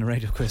phoning in a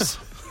radio quiz.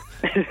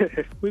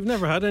 We've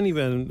never had any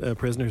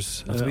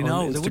prisoners. We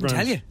know. They wouldn't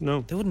tell you.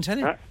 No. They wouldn't tell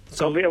you.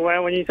 So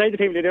when you say to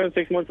people you're doing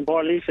 6 months in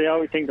Port Leash, they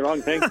always think the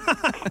wrong thing.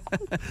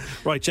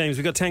 Right, James,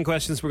 we've got 10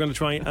 questions. We're going to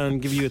try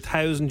and give you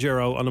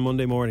 €1,000 on a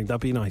Monday morning.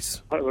 That'd be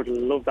nice. I would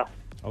love that.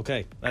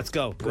 Okay, let's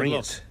go. Bring Good it.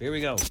 luck. Here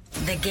we go.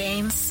 The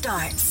game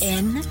starts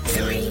in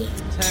 3,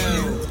 2,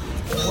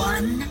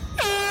 1.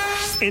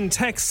 In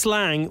text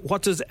slang,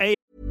 what does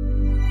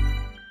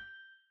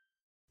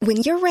When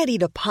you're ready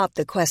to pop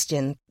the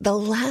question, the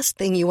last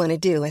thing you want to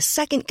do is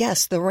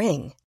second-guess the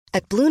ring.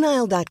 At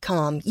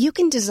BlueNile.com, you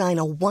can design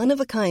a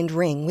one-of-a-kind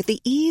ring with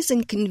the ease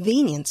and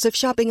convenience of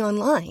shopping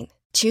online.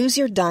 Choose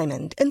your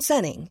diamond and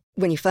setting.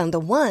 When you find the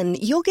one,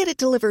 you'll get it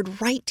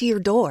delivered right to your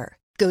door.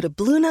 Go to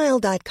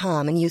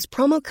BlueNile.com and use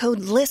promo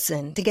code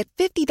LISTEN to get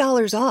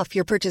 $50 off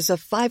your purchase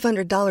of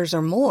 $500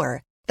 or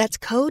more. That's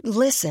code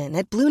LISTEN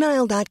at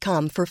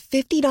BlueNile.com for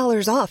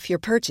 $50 off your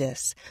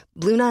purchase.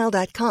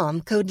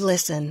 BlueNile.com, code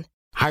LISTEN.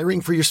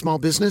 Hiring for your small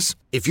business?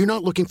 If you're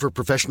not looking for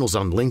professionals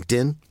on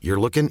LinkedIn, you're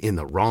looking in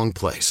the wrong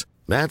place.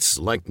 That's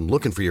like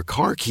looking for your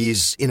car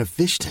keys in a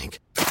fish tank.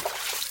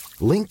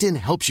 LinkedIn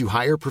helps you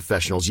hire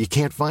professionals you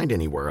can't find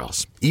anywhere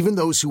else, even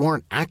those who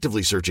aren't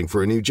actively searching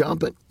for a new job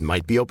but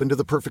might be open to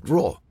the perfect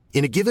role.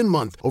 In a given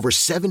month, over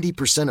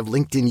 70% of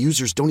LinkedIn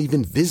users don't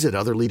even visit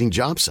other leading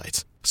job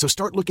sites. So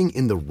start looking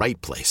in the right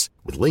place.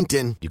 With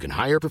LinkedIn, you can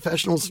hire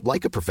professionals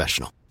like a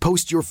professional.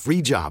 Post your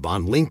free job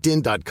on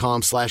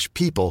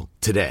linkedin.com/people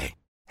today.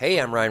 Hey,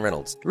 I'm Ryan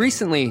Reynolds.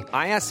 Recently,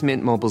 I asked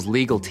Mint Mobile's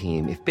legal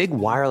team if big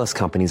wireless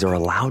companies are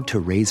allowed to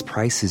raise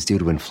prices due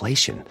to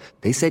inflation.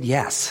 They said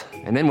yes.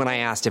 And then when I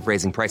asked if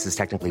raising prices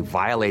technically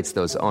violates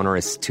those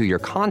onerous 2-year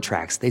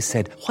contracts, they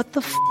said, "What the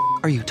f***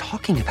 are you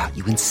talking about,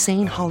 you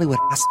insane Hollywood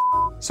ass?"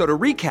 So to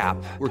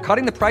recap, we're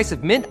cutting the price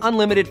of Mint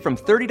Unlimited from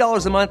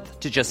 $30 a month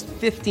to just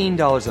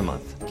 $15 a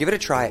month. Give it a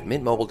try at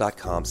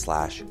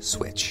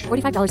mintmobile.com/switch.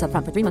 $45 up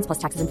front for 3 months plus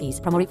taxes and fees.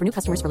 Promo rate for new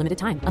customers for limited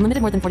time. Unlimited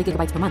more than 40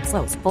 gigabytes per month.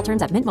 Slows full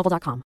terms at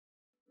mintmobile.com.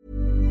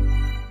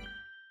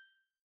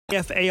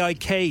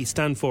 AFAIK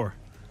stand for?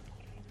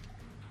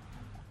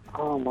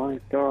 Oh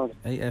my God.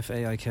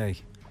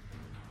 AFAIK.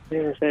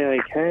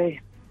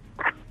 AFAIK.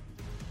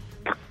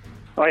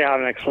 I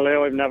haven't a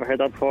clue. I've never heard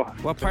that before.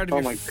 What part of Oh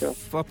your my God.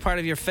 what part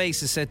of your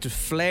face is said to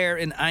flare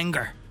in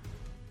anger?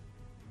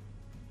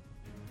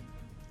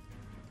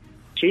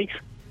 Cheeks.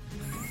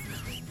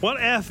 What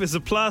F is a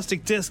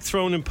plastic disc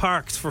thrown in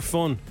parks for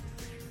fun?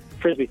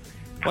 Frisbee.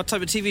 What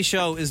type of TV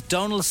show is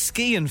Donald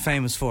Skian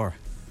famous for?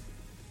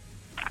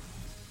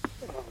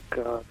 Oh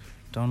God.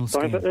 Donald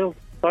Skian.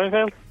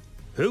 Seinfeld?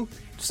 Who?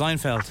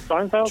 Seinfeld.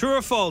 Seinfeld? True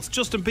or false?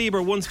 Justin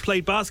Bieber once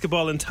played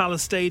basketball in Tallaght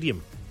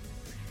Stadium.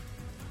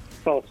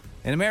 False.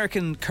 In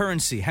American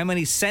currency, how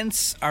many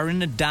cents are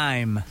in a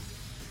dime?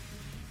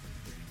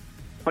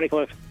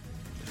 25.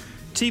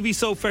 TV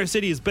soap Fair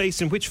City is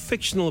based in which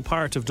fictional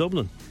part of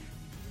Dublin?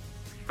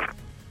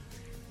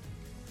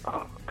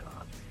 Oh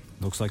God.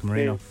 Looks like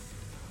Marino.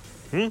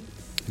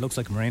 Looks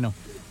like Marino.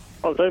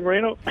 I'll say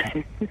Marino.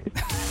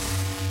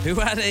 Who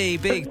had a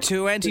big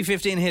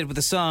 2015 hit with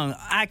the song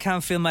I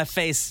Can't Feel My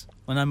Face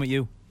When I'm With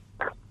You?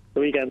 The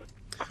Weeknd.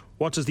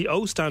 What does the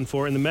O stand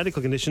for in the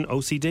medical condition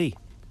OCD?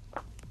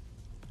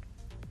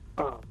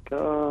 Oh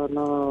God,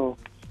 no.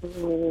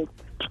 Oh,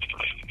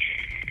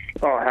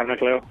 I haven't a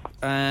clue.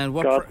 And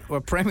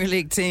what Premier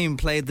League team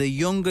played the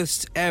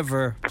youngest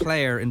ever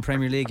player in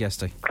Premier League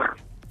yesterday?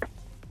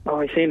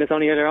 Oh, I seen this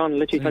only earlier on,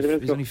 literally 20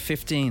 minutes He's ago. only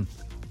 15.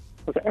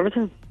 Was it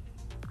Everton?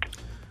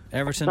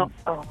 Everton? No.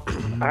 Oh,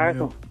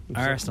 Arsenal.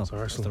 Arsenal.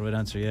 That's the right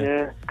answer,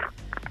 yeah.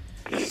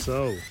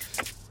 So.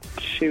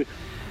 Shoot.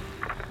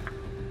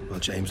 Well,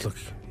 James, look,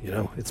 you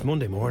know, it's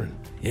Monday morning.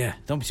 Yeah,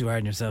 don't be too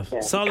hard on yourself. Yeah.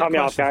 Solid Caught me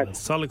off questions. guard.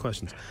 Solid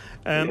questions.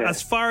 Yeah.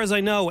 As far as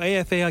I know,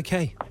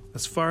 AFAIK.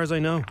 As far as I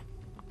know.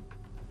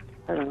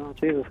 I don't know,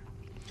 Jesus.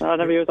 I've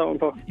never used that one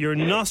before. Your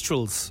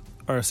nostrils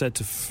are said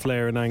to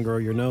flare in anger, or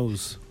your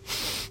nose.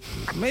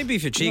 Maybe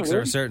if your cheeks are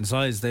a certain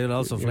size, they would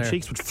also flare. Your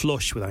cheeks would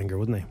flush with anger,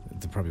 wouldn't they?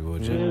 They probably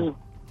would, yeah.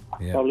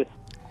 Yeah. Probably.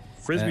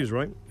 Frisbee was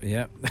right.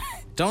 Yeah.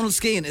 Donald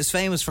Skian is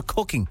famous for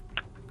cooking.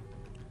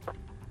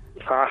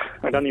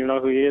 I don't even know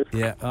who he is.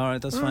 Yeah,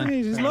 alright, that's fine.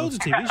 There's loads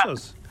of TV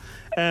shows.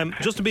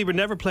 Justin Bieber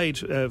never played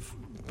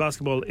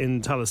basketball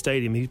in Tallaght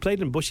Stadium. He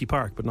played in Bushy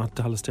Park, but not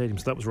Tallaght Stadium,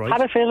 so that was right.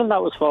 Had a feeling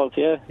that was false,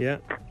 yeah. Yeah.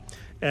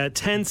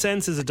 10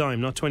 cents is a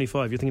dime, not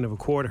 25. You're thinking of a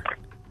quarter.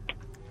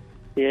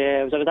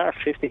 Yeah, it was either that or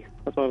 50.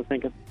 That's what I was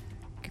thinking.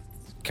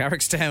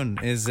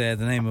 Carrickstown is the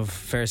name of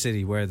Fair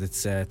City where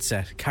it's set.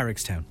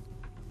 Carrickstown.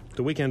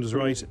 The Weeknd was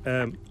right.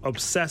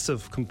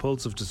 Obsessive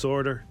compulsive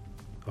disorder.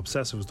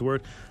 Obsessive was the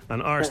word.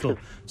 And Arsenal.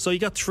 So you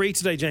got 3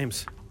 today,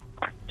 James.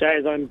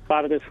 James, I'm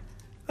bad at this.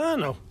 Ah,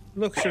 no.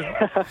 Look, sure.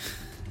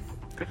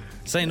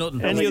 Say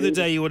nothing. Any other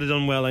day you would have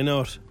done well, I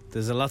know it.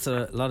 There's a lot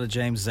of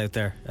Jameses out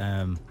there.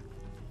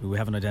 We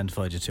haven't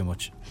identified you too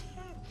much.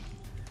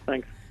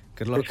 Thanks.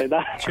 Good luck. Appreciate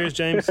that. Cheers,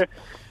 James.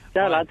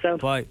 Yeah, lads.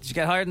 Bye. Did you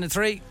get higher than the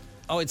 3?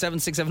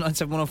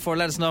 087-679-7104.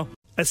 Let us know.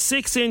 A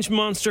 6-inch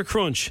Monster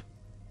Crunch.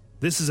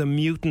 This is a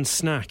mutant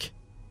snack.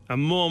 A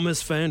mum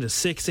has found a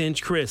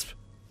 6-inch crisp.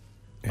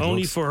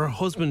 Only for her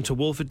husband to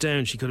wolf it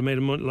down. She could have made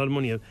a lot of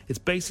money out. It's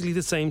basically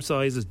the same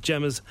size as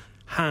Gemma's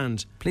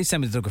hand. Please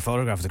send me the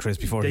photograph of the crisp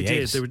before They he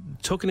did. ate. They were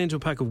tucking into a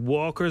pack of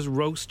Walker's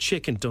roast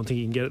chicken. Don't think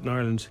you can get it in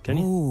Ireland, can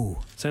you? Ooh.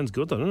 Sounds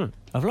good though, doesn't it?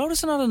 I've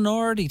noticed another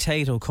Nordy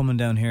Tato coming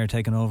down here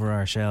taking over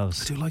our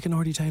shelves. I do like an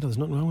Nordy Tato. There's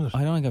nothing wrong with it.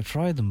 I don't think I've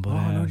tried them, but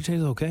Nordy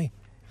Tato's okay.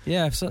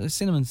 Yeah, I've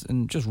seen them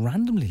in just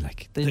randomly,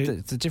 like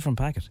it's a different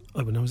packet.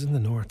 When I was in the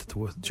north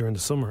during the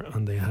summer,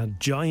 and they had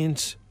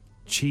giant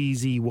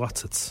cheesy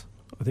Wotsits.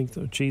 I think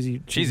they're cheesy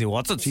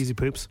Wotsits, cheesy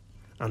poops,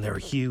 and they're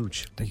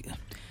huge.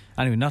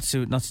 Anyway, not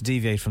to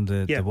deviate from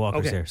the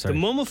walkers here. Sorry. The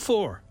mum of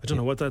four. I don't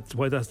know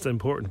why that's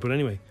important, but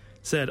anyway,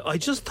 said, "I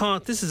just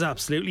thought this is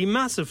absolutely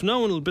massive. No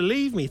one will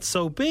believe me. It's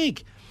so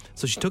big."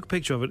 So she took a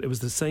picture of it. It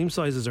was the same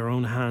size as her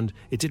own hand.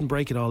 It didn't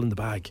break it all in the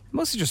bag. It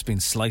must have just been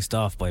sliced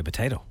off by a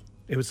potato.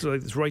 It was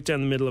like it's right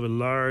down the middle of a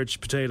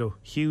large potato,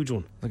 huge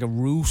one, like a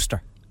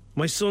rooster.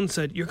 My son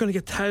said, "You're going to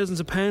get thousands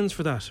of pounds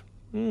for that."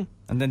 And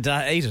then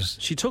Dad ate it.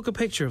 She took a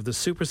picture of the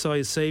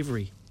supersized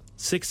savoury,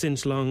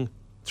 6-inch long,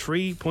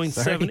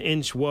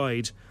 3.7-inch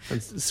wide, and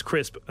it's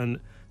crisp, and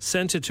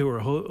sent it to her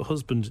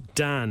husband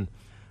Dan,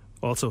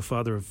 also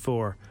father of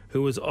 4,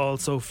 who was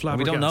also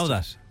flabbergasted. We don't know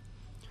that.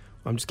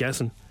 I'm just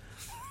guessing.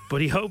 But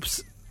the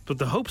hopes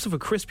of a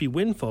crispy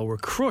windfall were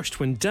crushed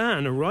when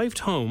Dan arrived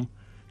home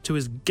to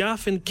his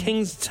gaff in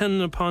Kingston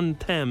upon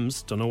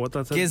Thames. Don't know what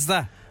that is.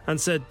 That?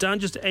 And said, Dan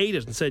just ate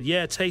it and said,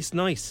 "Yeah, it tastes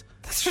nice."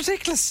 That's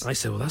ridiculous. I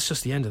said, well, that's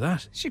just the end of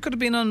that. She could have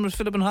been on with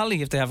Philip and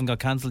Holly if they haven't got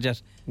cancelled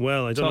yet.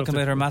 Well, I don't know. Talking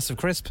about her massive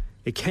crisp.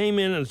 It came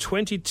in a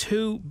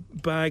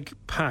 22-bag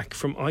pack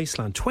from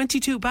Iceland.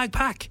 22-bag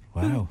pack.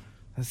 Wow.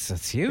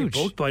 That's huge.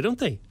 They both buy, don't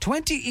they?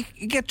 20.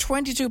 You get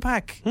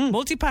 22-pack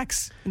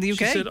multi-packs in the UK.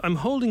 She said, "I'm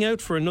holding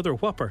out for another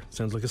Whopper."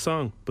 Sounds like a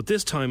song. "But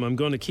this time I'm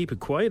going to keep it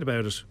quiet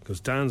about it because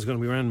Dan's going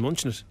to be around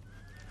munching it."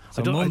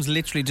 So mums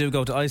literally do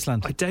go to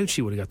Iceland. I doubt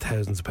she would have got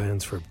thousands of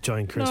pounds for a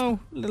giant crisp. No,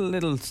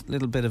 little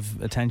bit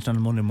of attention on a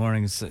Monday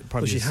morning is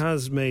probably. But she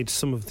has made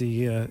some of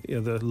the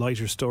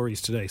lighter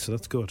stories today, so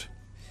that's good.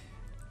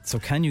 So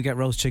can you get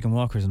roast chicken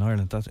walkers in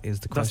Ireland? That is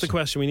the question. That's the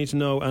question we need to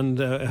know. And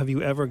have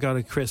you ever got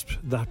a crisp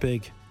that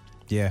big?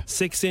 Yeah.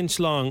 6-inch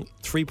long,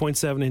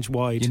 3.7-inch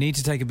wide. You need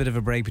to take a bit of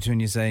a break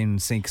between you saying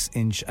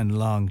 6-inch and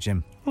long,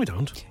 Jim. I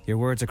don't. Your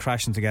words are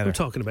crashing together. I'm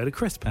talking about a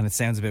crisp. And it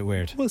sounds a bit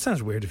weird. Well, it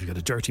sounds weird if you've got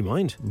a dirty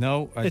mind.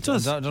 No, it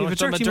does. You have a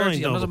dirty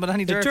mind. I'm not about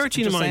any dirt. A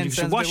dirty mind. You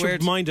should wash your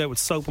mind out with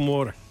soap and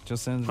water.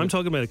 Just sounds. I'm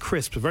talking about a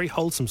crisp, a very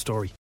wholesome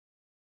story.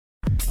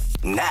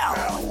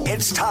 Now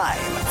it's time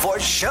for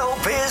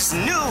Showbiz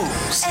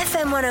News.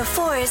 FM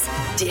 104's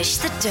Dish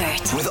the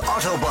Dirt. With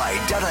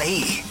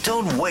Autobuy.ie.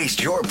 Don't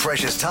waste your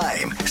precious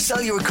time.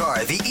 Sell your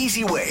car the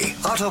easy way.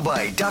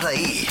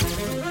 Autobuy.ie.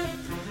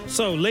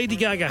 So, Lady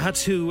Gaga had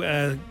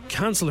to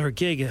cancel her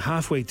gig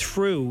halfway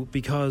through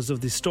because of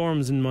the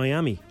storms in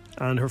Miami.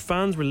 And her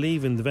fans were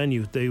leaving the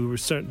venue. They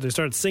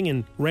started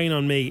singing "Rain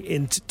on Me"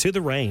 into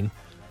the rain,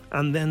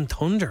 and then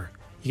thunder.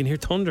 You can hear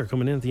thunder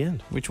coming in at the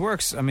end. Which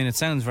works. I mean, it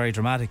sounds very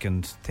dramatic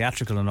and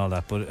theatrical and all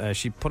that, but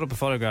she put up a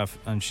photograph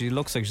and she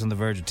looks like she's on the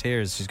verge of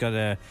tears. She's got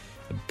a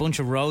bunch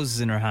of roses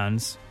in her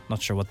hands.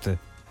 Not sure what the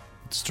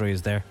story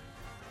is there.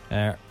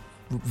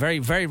 Very,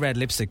 very red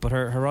lipstick, but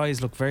her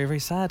eyes look very, very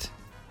sad.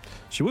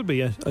 She would be,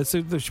 yeah. I'd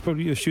say that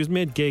if she was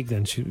mid-gig,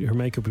 then her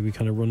makeup would be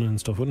kind of running and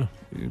stuff, wouldn't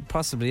it?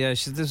 Possibly, yeah.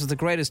 This was the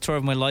greatest tour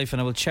of my life and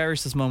I will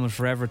cherish this moment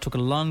forever. It took a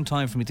long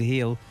time for me to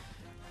heal,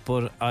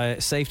 but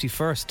safety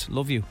first.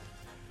 Love you.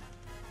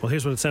 Well,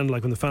 here's what it sounded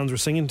like when the fans were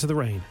singing to the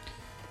rain.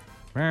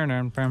 Rain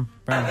on me.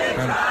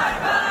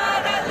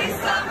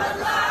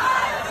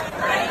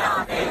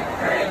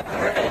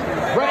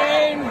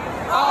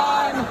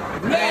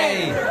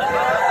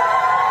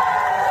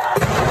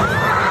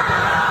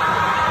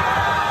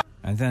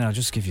 And then I'll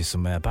just give you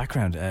some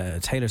background. A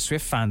Taylor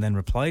Swift fan then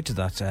replied to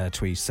that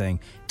tweet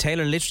saying,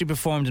 "Taylor literally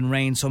performed in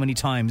rain so many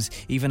times,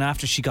 even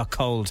after she got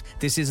cold.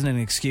 This isn't an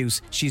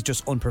excuse. She's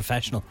just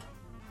unprofessional."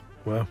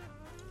 Wow.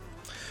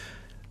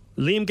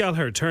 Liam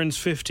Gallagher turns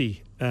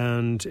 50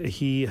 and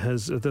he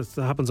has that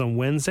happens on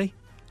Wednesday,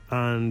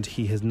 and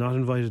he has not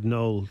invited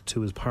Noel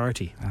to his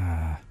party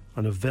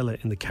on a villa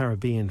in the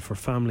Caribbean for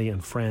family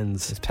and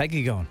friends. Is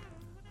Peggy going?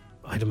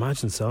 I'd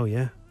imagine so,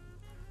 yeah.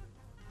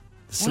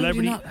 The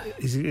celebrity,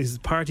 his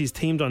party's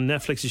themed on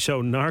Netflix's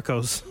show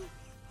Narcos.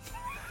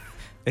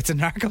 It's a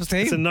Narcos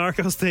theme? It's a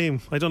Narcos theme.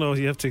 I don't know,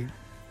 you have to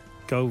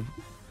go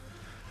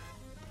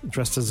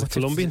dressed as a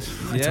Colombian.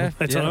 Yeah,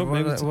 I don't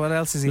know. What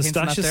else is he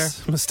hinting at there?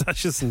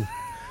 Moustaches and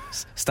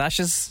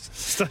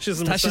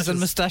Stashes and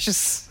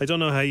moustaches. I don't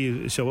know how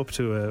you show up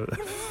to a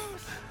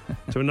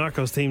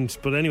Narcos themed,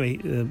 but anyway,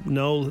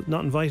 Noel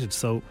not invited.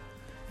 So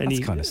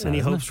any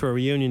hopes for a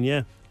reunion?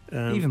 Yeah,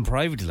 even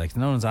privately, like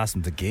no one's asked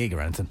him to gig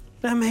or anything.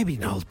 Maybe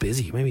Noel's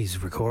busy. Maybe he's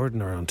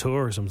recording or on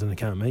tour or something. I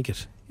can't make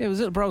it. Yeah, his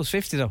little bro's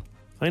 50 though.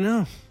 I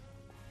know.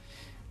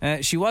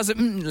 She was a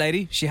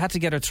lady. She had to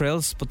get her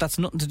thrills, but that's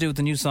nothing to do with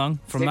the new song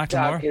from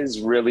Macklemore. TikTok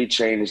has really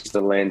changed the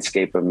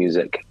landscape of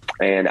music,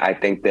 and I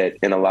think that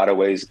in a lot of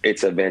ways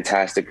it's a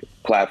fantastic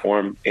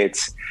platform.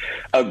 It's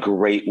a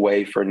great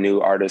way for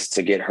new artists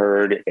to get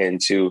heard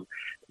and to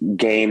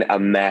gain a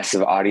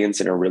massive audience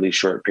in a really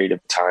short period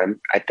of time.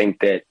 I think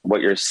that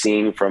what you're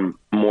seeing from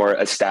more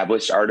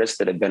established artists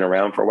that have been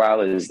around for a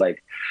while is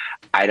like,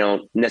 I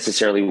don't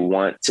necessarily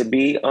want to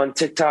be on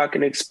TikTok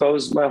and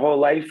exposed my whole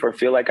life or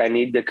feel like I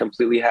need to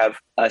completely have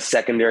a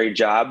secondary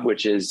job,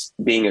 which is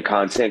being a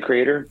content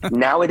creator.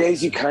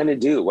 Nowadays, you kind of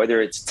do,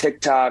 whether it's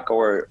TikTok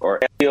or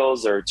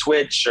Reels or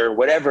Twitch or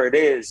whatever it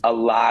is, a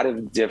lot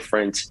of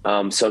different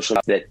social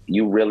that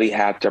you really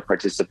have to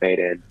participate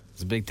in.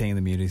 It's a big thing in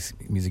the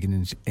music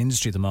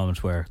industry at the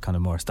moment where kind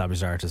of more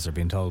established artists are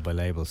being told by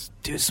labels,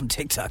 do some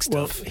TikTok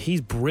stuff. Well, he's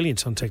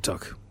brilliant on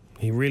TikTok.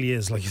 He really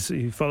is. Like,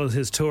 he follows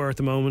his tour at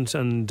the moment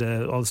and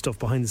all the stuff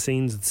behind the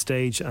scenes at the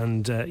stage.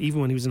 And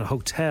even when he was in a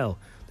hotel,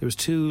 there was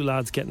 2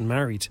 lads getting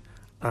married,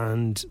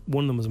 and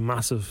one of them was a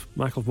massive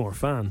Macklemore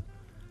fan,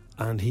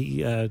 and he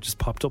just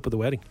popped up at the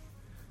wedding,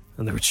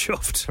 and they were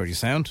chuffed. Pretty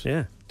sound.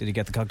 Yeah. Did he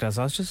get the cocktail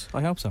sausages?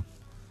 I hope so.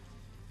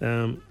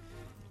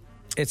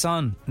 It's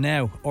on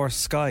now, or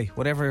Sky,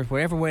 whatever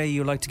way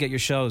you like to get your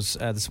shows.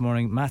 This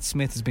morning, Matt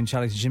Smith has been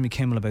chatting to Jimmy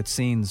Kimmel about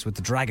scenes with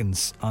the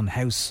Dragons on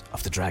House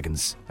of the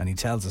Dragons, and he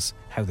tells us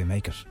how they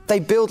make it. They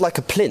build like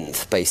a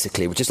plinth,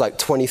 basically, which is like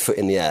 20 foot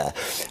in the air,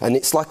 and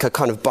it's like a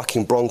kind of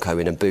bucking bronco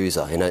in a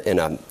boozer in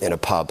a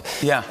pub.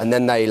 Yeah. And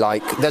then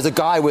there's a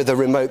guy with a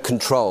remote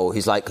control.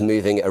 He's like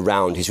moving it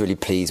around. He's really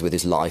pleased with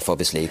his life,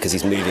 obviously, because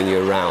he's moving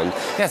you around.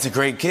 Yeah, it's a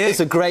great gig.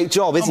 It's a great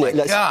job, isn't it? Oh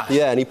my God.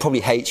 Yeah, and he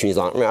probably hates you. He's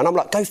like, and I'm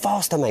like, go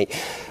faster, mate.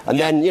 And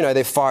then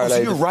they fire a load.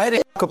 So you're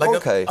riding like a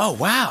bronco. Oh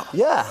wow.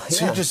 Yeah.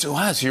 So you're just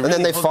and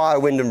then they fire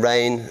wind and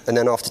rain, and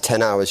then after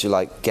 10 hours, you're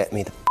like, get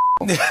me the.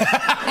 Oh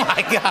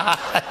my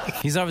God.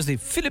 He's obviously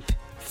Philip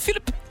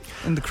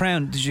in The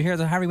Crown. Did you hear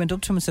that Harry went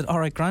up to him and said, "All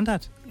right,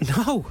 Grandad"?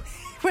 No.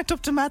 He went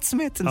up to Matt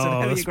Smith and said,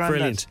 "How are you, that's Grandad?"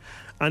 brilliant.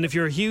 And if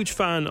you're a huge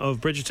fan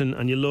of Bridgerton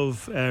and you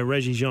love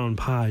Reggie Jean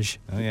Page,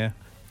 oh yeah,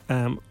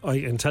 I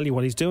can tell you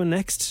what he's doing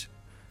next.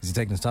 Is he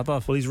taking his top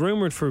off? Well, he's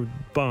rumoured for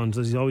Bond.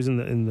 He's always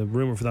in the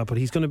rumour for that. But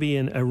he's going to be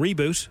in a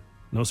reboot.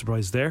 No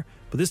surprise there.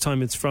 But this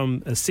time it's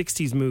from a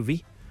 60s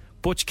movie.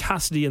 Butch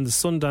Cassidy and the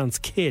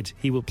Sundance Kid.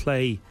 He will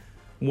play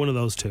one of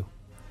those two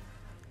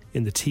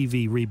in the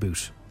TV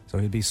reboot. So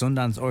he'll be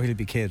Sundance or he'll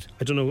be Kid?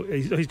 I don't know.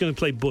 He's going to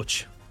play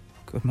Butch.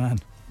 Good man.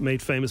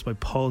 Made famous by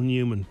Paul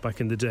Newman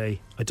back in the day.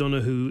 I don't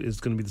know who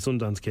is going to be the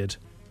Sundance Kid,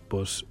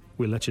 but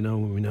we'll let you know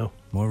when we know.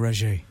 More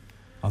Reggie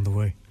on the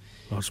way.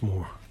 Lots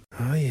more.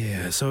 Oh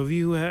yeah. So have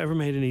you ever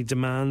made any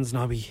demands,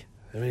 Nobby?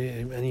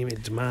 Any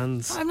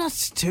demands? I'm not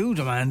too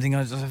demanding.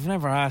 I've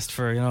never asked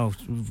for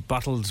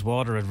bottled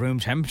water at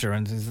room temperature,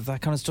 and is that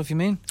kind of stuff you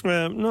mean?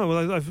 No.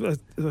 Well,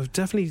 I've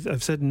definitely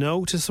said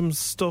no to some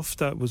stuff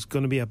that was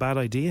going to be a bad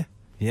idea.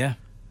 Yeah.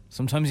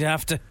 Sometimes you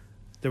have to.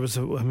 I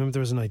remember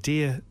there was an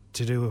idea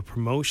to do a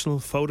promotional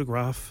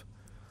photograph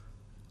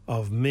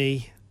of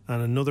me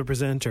and another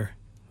presenter.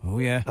 Oh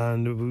yeah.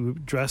 And we were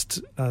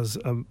dressed as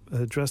him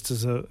dressed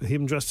as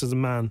a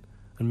man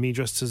and me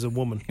dressed as a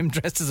woman. Him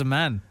dressed as a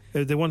man.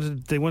 They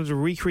wanted to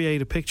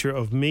recreate a picture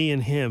of me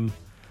and him,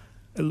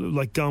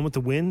 like Gone with the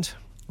Wind.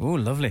 Oh,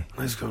 lovely.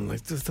 I was going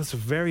like, that's a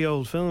very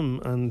old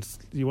film, and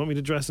you want me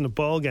to dress in a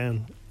ball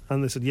gown?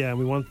 And they said, yeah,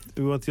 we want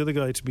the other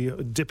guy to be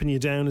dipping you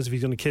down as if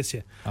he's going to kiss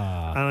you.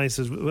 And I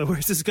said, well,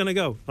 where's this going to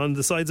go? On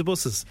the sides of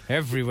buses?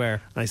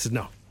 Everywhere. I said,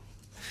 no.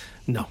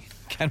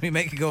 Can we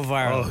make it go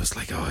viral? Oh, it's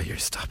like, will you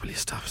stop?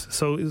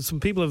 So some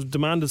people have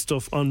demanded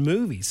stuff on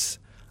movies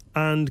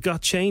and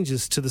got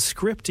changes to the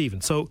script even.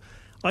 So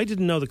I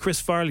didn't know that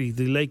Chris Farley,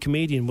 the late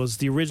comedian, was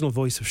the original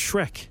voice of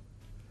Shrek.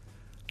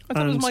 I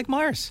thought it was Mike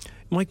Myers.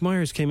 Mike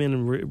Myers came in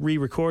and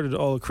re-recorded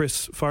all of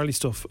Chris Farley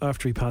stuff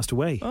after he passed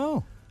away.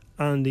 Oh.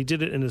 And he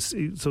did it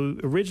so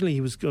originally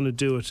he was going to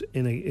do it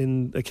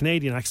in a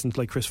Canadian accent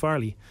like Chris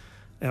Farley,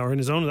 or in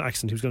his own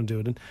accent he was going to do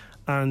it in.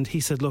 And he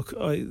said, look,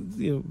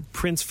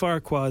 Prince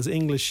Farquhar's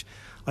English,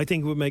 I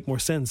think it would make more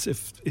sense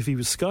if he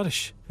was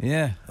Scottish.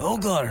 Yeah. Oh,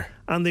 God.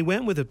 And they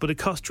went with it, but it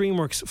cost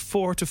DreamWorks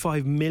 $4 to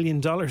 $5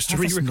 million to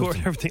re-record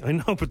everything. I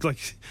know, but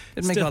didn't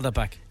make all that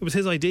back. It was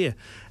his idea.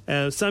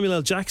 Samuel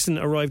L. Jackson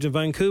arrived in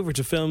Vancouver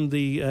to film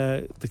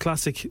the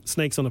classic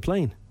Snakes on a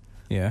Plane.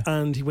 Yeah.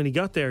 And when he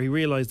got there, he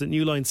realised that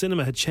New Line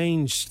Cinema had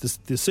changed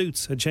the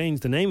suits, had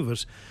changed the name of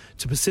it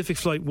to Pacific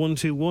Flight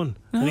 121.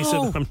 No. And he said,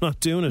 I'm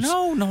not doing it.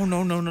 No.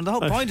 The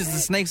whole point is the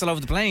snakes all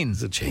over the plane.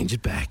 So change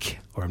it back,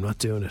 or I'm not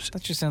doing it.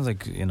 That just sounds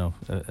like,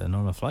 a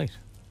normal flight.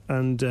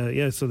 And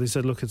so they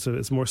said, look, it's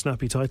a more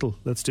snappy title.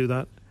 Let's do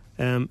that.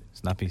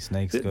 Snappy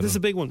snakes. This is a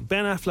big one.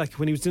 Ben Affleck,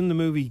 when he was doing the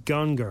movie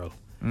Gone Girl,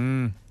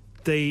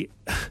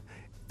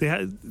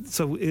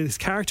 so his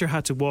character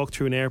had to walk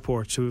through an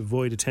airport to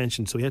avoid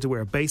attention, so he had to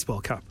wear a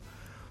baseball cap.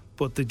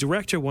 But the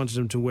director wanted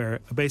him to wear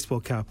a baseball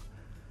cap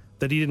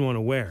that he didn't want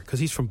to wear because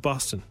he's from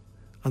Boston,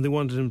 and they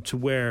wanted him to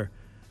wear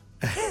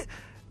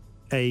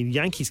a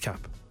Yankees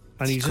cap.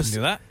 And he couldn't just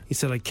do that. He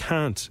said, I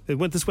can't.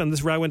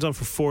 This row went on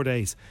for 4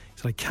 days.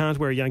 He said, I can't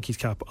wear a Yankees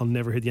cap. I'll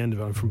never hit the end of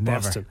it. I'm from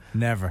Boston.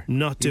 Never.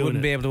 Not doing it. You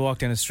wouldn't be able to walk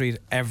down the street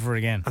ever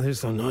again. And they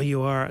just go, no,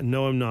 you are.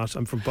 No, I'm not.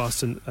 I'm from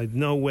Boston.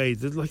 No way.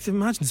 Like,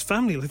 imagine his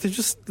family. Like,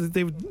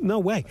 they would, no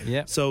way.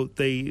 Yeah. So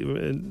they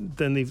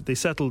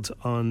settled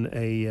on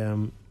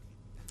a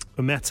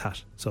Mets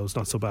hat. So it's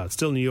not so bad.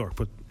 Still New York,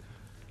 but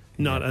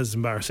not as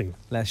embarrassing.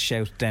 Less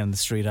shout down the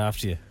street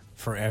after you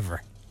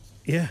forever.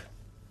 Yeah.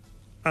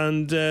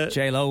 And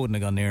J-Lo wouldn't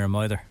have gone near him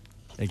either.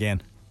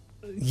 Again.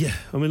 Yeah.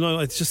 I mean,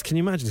 it's just, can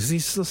you imagine? Because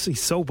he's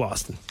so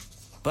Boston.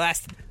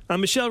 Boston.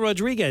 And Michelle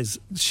Rodriguez,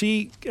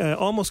 she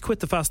almost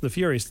quit the Fast and the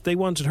Furious. They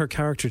wanted her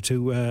character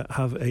to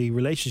have a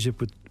relationship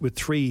with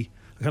three,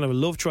 kind of a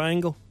love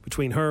triangle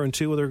between her and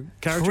two other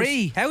characters.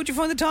 Three? How would you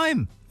find the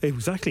time?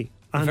 Exactly.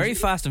 And very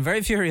fast and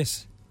very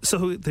furious.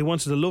 So they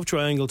wanted a love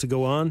triangle to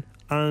go on.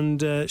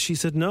 And she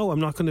said, no, I'm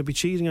not going to be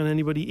cheating on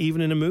anybody,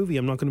 even in a movie.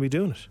 I'm not going to be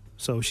doing it.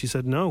 So she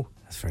said, no.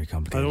 That's very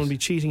complicated. I don't want to be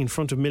cheating in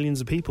front of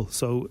millions of people.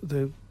 So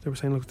they were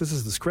saying, look, this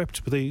is the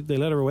script. But they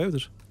let her away with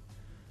it.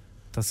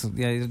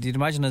 You'd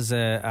imagine as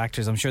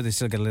actors, I'm sure they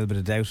still get a little bit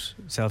of doubt,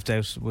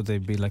 self-doubt. Would they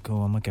be like,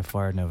 I might get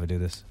fired now if I do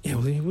this? Yeah,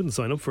 well, you wouldn't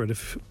sign up for it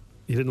if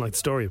you didn't like the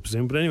story, I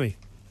presume. But anyway,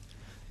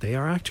 they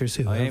are actors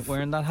who I ain't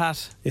wearing that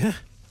hat. Yeah.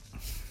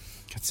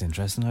 That's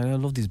interesting. I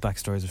love these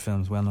backstories of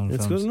films, well-known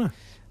films. It's good, isn't it?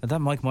 And that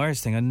Mike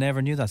Myers thing, I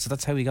never knew that. So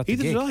that's how he got the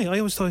gig. Either did I. I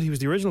always thought he was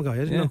the original guy. I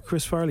didn't know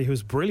Chris Farley, who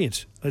was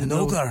brilliant. I didn't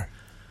know.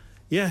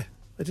 Yeah,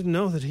 I didn't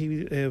know that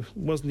he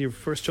wasn't your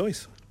first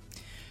choice.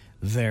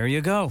 There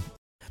you go.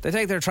 They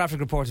take their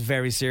traffic reports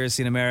very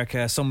seriously in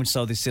America, so much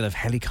so they still have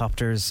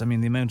helicopters. I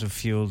mean, the amount of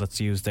fuel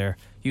that's used there.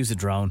 Use a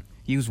drone.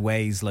 Use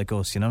Waze like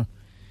us, you know.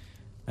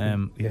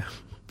 Yeah.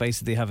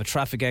 Basically, they have a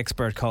traffic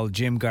expert called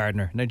Jim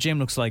Gardner. Now, Jim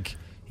looks like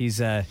he's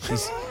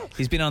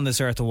been on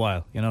this earth a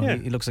while. You know,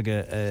 he looks like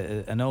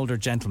an older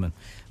gentleman,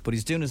 but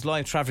he's doing his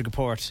live traffic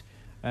report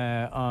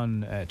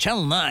on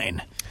Channel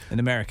 9 in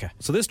America.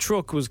 So this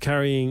truck was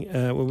carrying.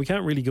 Well, we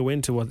can't really go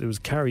into what it was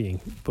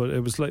carrying, but it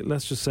was like,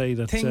 let's just say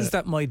that things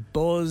that might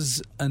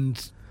buzz.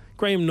 And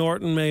Graham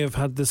Norton may have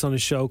had this on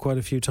his show quite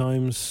a few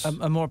times.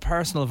 A more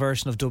personal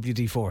version of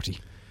WD-40.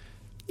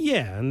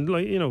 Yeah, and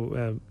like, you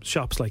know,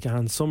 shops like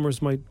Ann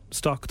Summers might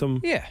stock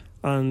them. Yeah.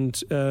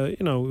 And, you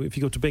know, if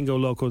you go to Bingo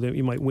Loco,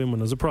 you might win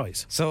one as a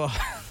prize. So a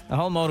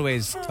whole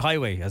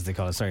highway, as they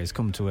call it, has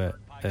come to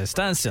a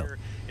standstill.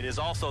 It is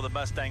also the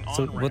Mustang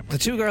so on-ramp. The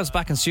two girls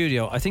back in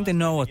studio, I think they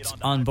know what's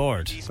on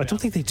board. I don't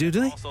think they do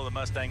they? Also the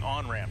Mustang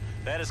on-ramp.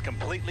 That is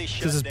completely shut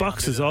because there's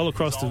boxes all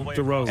across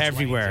the road.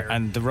 Everywhere,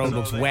 and the road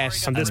looks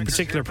wet. And this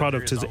particular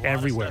product is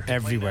everywhere.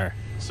 Everywhere.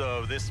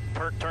 So this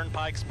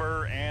Turnpike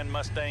Spur and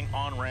Mustang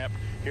on-ramp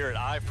here at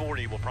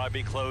I-40 will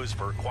probably be closed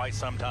for quite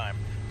some time.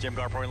 Jim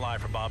Garpoint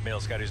live from Bob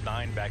Mills, Sky News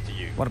 9, back to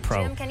you. What a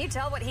pro. Jim, can you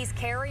tell what he's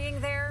carrying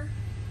there?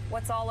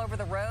 What's all over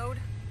the road?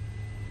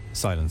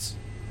 Silence.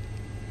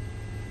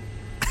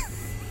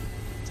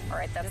 All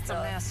right, that's a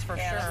mess for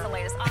sure. That's the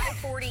latest.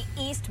 I-40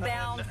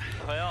 eastbound.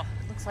 Well,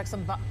 looks like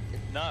some.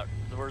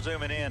 We're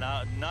zooming in.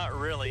 Not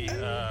really.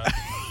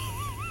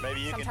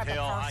 Maybe you can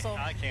tell.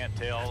 I can't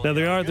tell. No,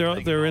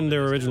 they're in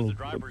their original.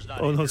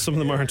 Oh no, some of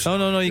them aren't.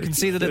 No. You can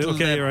see the little.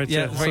 Okay, right.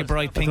 Yeah, very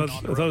bright pink. I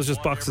thought it was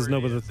just boxes.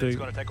 No, but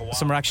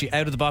some are actually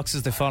out of the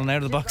boxes. They've fallen out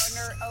of the box.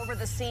 Over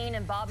the scene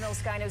in Bob Mills,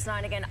 Sky News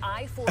 9 again.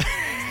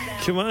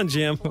 I-40. Come on,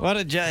 Jim.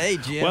 Hey,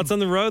 Jim. What's on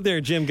the road there,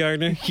 Jim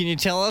Gardner? Can you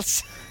tell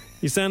us?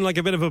 You sound like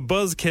a bit of a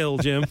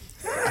buzzkill, Jim.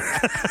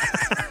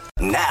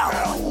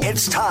 Now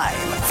it's time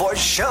for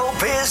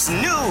Showbiz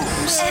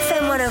News.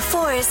 FM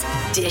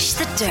 104's Dish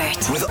the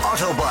Dirt. With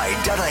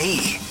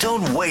Autobuy.ie.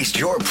 Don't waste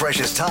your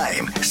precious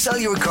time. Sell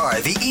your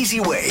car the easy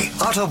way.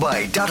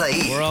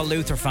 Autobuy.ie. We're all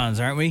Luther fans,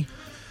 aren't we?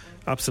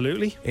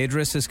 Absolutely.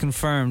 Idris has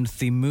confirmed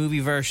the movie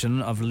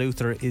version of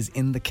Luther is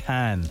in the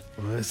can.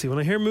 Well, see, when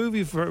I hear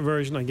movie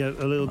version, I get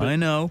a little bit. I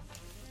know.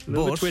 A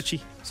little bit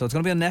twitchy. So it's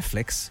going to be on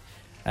Netflix.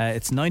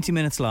 It's 90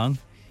 minutes long.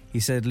 He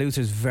said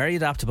Luther's very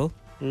adaptable.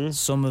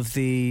 Some of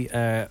the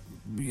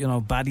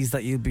baddies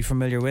that you'd be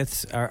familiar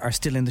with are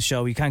still in the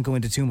show. You can't go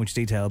into too much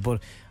detail, but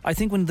I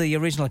think when the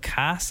original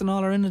cast and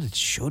all are in it, it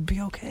should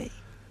be okay.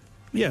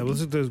 Yeah, well,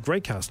 there's a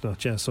great cast now,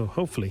 yeah, so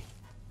hopefully.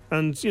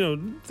 And, you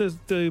know,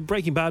 the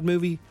Breaking Bad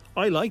movie,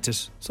 I liked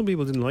it. Some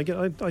people didn't like it.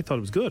 I thought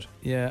it was good.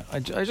 Yeah, I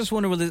just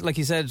wonder, like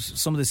you said,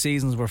 some of the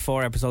seasons were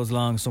 4 episodes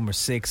long, some were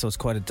 6, so it's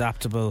quite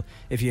adaptable.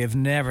 If you have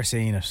never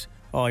seen it,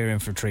 you're in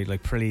for a treat.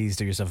 Like, please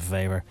do yourself a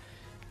favour.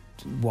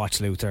 Watch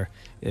Luther.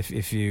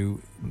 If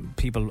you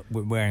people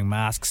wearing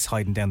masks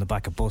hiding down the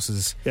back of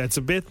buses, it's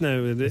a bit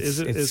now.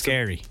 It's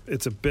scary.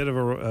 It's a bit of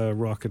a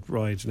rocket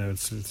ride now.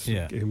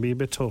 It can be a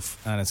bit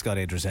tough, and it's got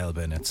Idris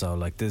Elba in it. So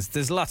like,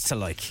 there's lots to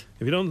like.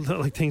 If you don't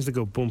like things that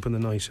go bump in the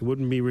night, it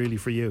wouldn't be really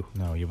for you.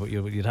 No,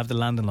 you'd have the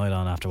landing light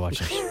on after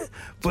watching.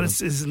 But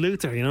it's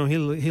Luther. You know,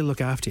 he'll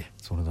look after you.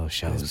 It's one of those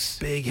shows.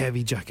 Big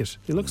heavy jacket.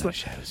 It looks like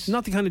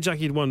not the kind of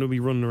jacket you'd want to be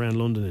running around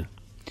London in.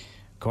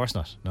 Of course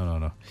not.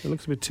 No. It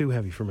looks a bit too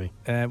heavy for me.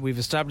 We've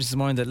established this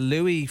morning that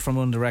Louis from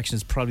One Direction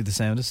is probably the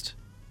soundest.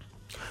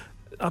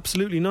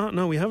 Absolutely not.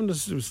 No, we haven't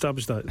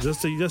established that.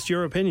 That's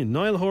your opinion.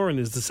 Niall Horan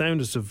is the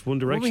soundest of One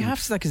Direction. Well, we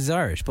have to like he's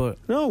Irish, but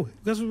no,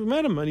 because we've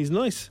met him and he's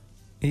nice.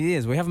 He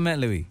is. We haven't met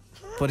Louis,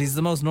 but he's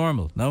the most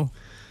normal. No,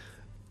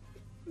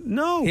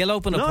 he'll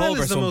open a Niall pub or is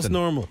the something. most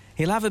normal.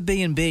 He'll have a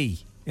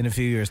B&B in a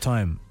few years'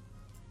 time.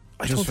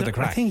 Just for the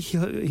crack. I think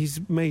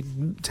he's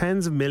made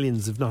tens of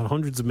millions, if not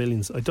hundreds of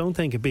millions. I don't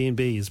think a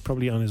B&B is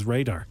probably on his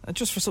radar.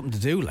 Just for something to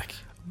do, like.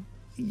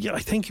 Yeah, I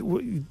think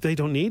they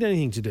don't need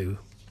anything to do.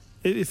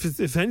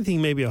 If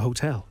anything, maybe a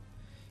hotel.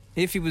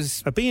 If he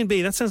was a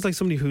B&B, that sounds like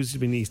somebody who's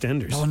been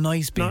EastEnders. No, a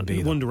nice B&B.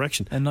 Not One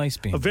Direction. A nice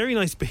B&B. A very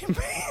nice B&B.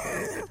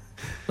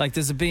 Like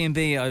there's a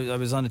B&B. I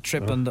was on a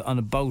trip on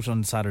a boat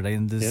on Saturday,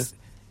 and there's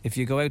if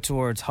you go out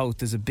towards Howth,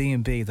 there's a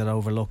B&B that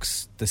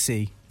overlooks the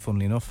sea.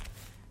 Funnily enough.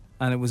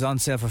 And it was on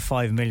sale for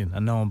 5 million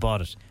and no one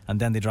bought it. And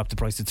then they dropped the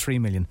price to 3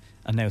 million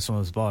and now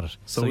someone's bought it.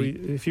 So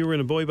if you were in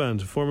a boy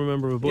band, a former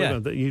member of a boy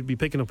band, you'd be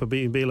picking up a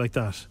B&B like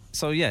that.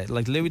 So yeah,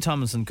 like Louis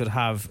Tomlinson could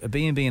have a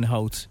B&B in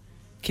Howth,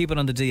 keep it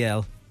on the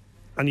DL,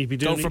 and you'd be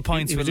doing go for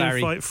pints with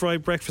Larry,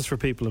 fried breakfast for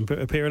people and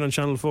appearing on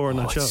Channel 4 on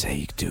that show. I'd say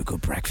you could do a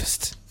good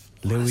breakfast.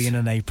 Louis in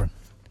an apron.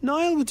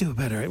 Niall would do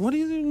better. What do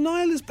you do?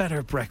 Niall is better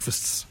at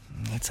breakfasts.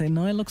 I'd say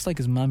Niall looks like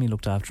his mammy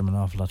looked after him an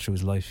awful lot through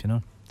his life, you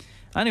know.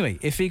 Anyway,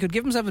 if he could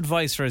give himself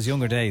advice for his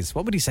younger days,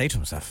 what would he say to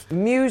himself?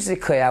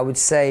 Musically, I would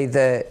say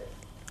that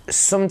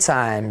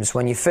sometimes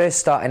when you're first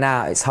starting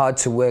out, it's hard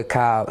to work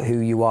out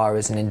who you are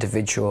as an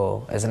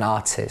individual, as an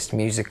artist,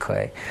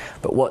 musically.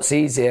 But what's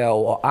easier,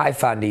 or what I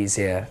found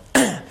easier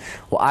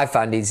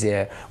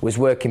was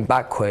working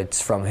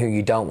backwards from who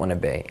you don't want to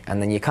be.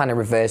 And then you kind of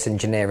reverse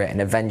engineer it, and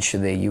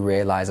eventually you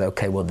realise,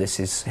 okay, well, this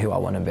is who I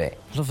want to be.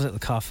 I love a little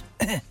cough.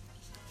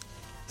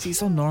 See,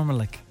 so normal,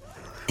 like.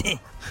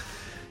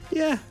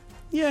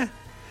 Yeah.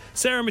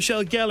 Sarah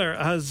Michelle Gellar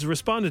has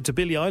responded to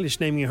Billie Eilish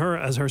naming her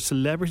as her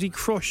celebrity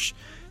crush.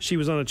 She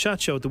was on a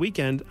chat show at the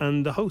weekend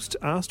and the host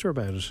asked her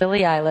about it. Billie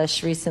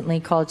Eilish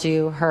recently called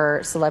you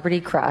her celebrity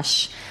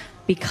crush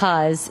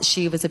because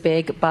she was a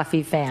big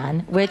Buffy fan,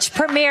 which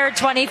premiered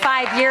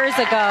 25 years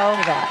ago.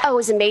 Oh, it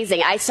was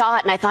amazing. I saw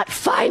it and I thought,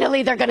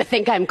 finally they're going to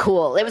think I'm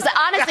cool. It was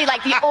honestly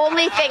like the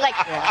only thing,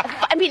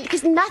 I mean,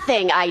 because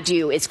nothing I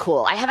do is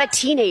cool. I have a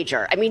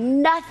teenager. I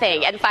mean,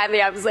 nothing. And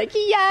finally I was like,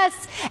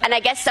 yes. And I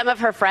guess some of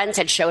her friends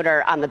had showed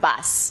her on the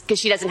bus because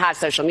she doesn't have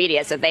social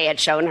media, so they had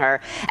shown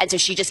her. And so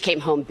she just came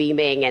home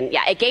beaming. And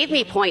yeah, it gave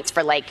me points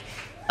for like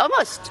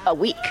almost a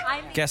week.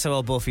 Guess how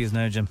old Buffy is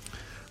now, Jim?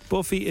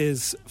 Buffy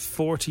is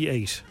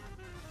 48.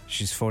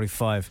 She's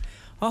 45.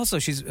 Also,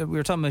 we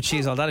were talking about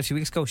She's All That a few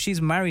weeks ago.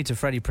 She's married to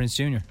Freddie Prinze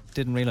Jr.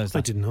 Didn't realise that.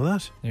 I didn't know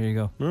that. There you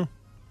go. No.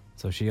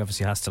 So she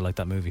obviously has to like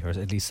that movie, or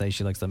at least say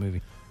she likes that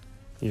movie.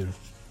 Yeah.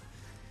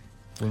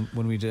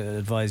 When we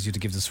advise you to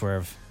give the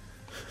swerve,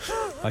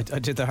 I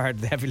did the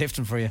heavy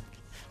lifting for you.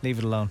 Leave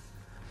it alone.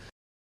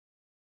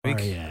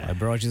 I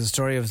brought you the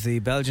story of the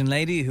Belgian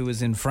lady who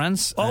was in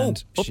France.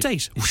 And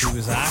update. She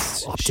was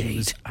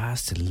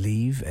asked to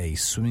leave a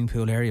swimming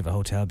pool area of a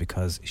hotel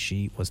because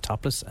she was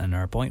topless, and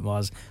her point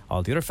was,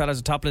 all the other fellas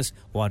are topless.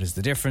 What is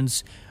the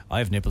difference? I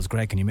have nipples,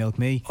 Greg. Can you milk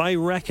me? I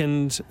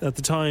reckoned at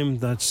the time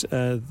that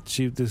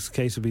this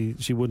case would be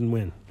she wouldn't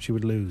win. She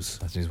would lose.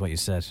 That is what you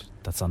said.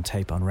 That's on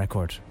tape, on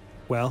record.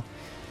 Well,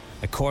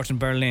 a court in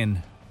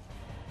Berlin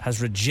has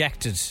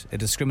rejected a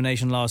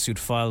discrimination lawsuit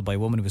filed by a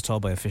woman who was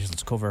told by officials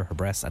to cover her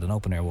breasts at an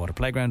open-air water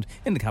playground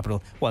in the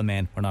capital while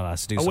men were not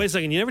asked to do so. Wait a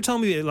second. You never told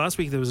me last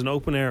week there was an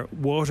open-air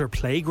water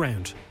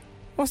playground.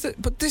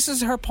 But this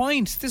is her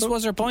point. This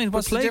was her point.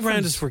 What's the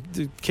playground difference? Is for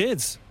the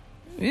kids.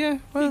 Yeah,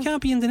 well, you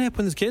can't be in the nip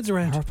when there's kids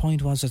around. Her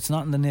point was, it's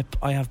not in the nip.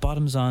 I have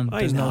bottoms on.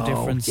 There's no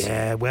difference.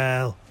 Yeah,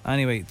 well.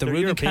 Anyway, the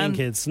ruling European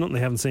kids, nothing they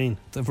haven't seen.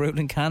 The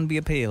ruling can be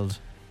appealed,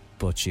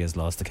 but she has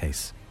lost the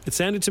case. It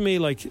sounded to me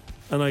like,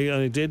 and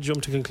I did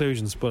jump to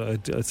conclusions,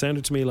 but it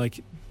sounded to me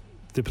like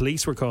the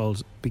police were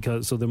called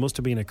so there must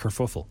have been a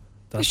kerfuffle.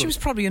 She was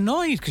probably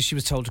annoyed because she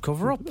was told to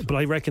cover up. But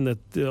I reckon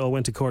that they all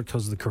went to court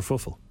because of the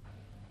kerfuffle,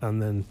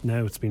 and then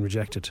now it's been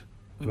rejected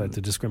about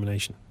the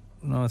discrimination.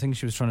 No, I think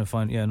she was trying to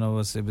find. Yeah, no, it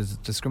was a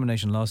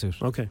discrimination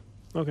lawsuit. Okay.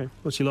 Well,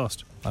 she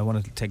lost. I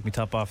want to take my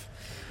top off.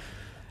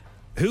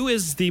 Who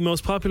is the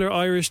most popular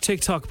Irish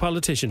TikTok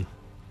politician?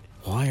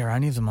 Why are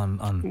any of them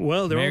on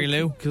well, they're Mary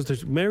Lou? Because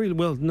there's Mary.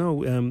 Well,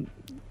 no.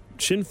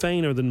 Sinn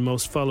Féin are the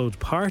most followed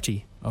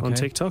party on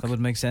TikTok. That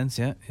would make sense.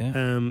 Yeah.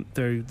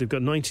 They've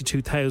got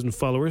 92,000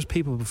 followers.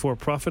 People Before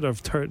Profit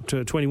have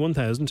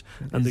 21,000,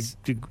 and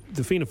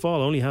the Fianna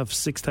Fáil only have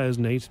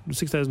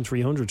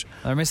 6,300.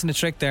 They're missing a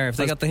trick there. If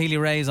they got the Healy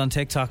Rays on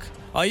TikTok,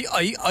 I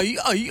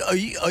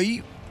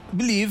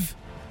believe.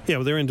 Yeah,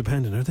 well, they're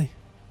independent, are they?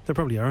 They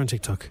probably are on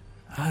TikTok.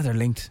 They're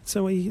linked.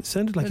 So he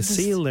sounded like a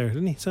seal there,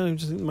 didn't he?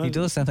 He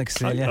does sound like a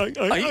seal, yeah.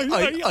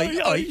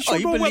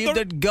 I believe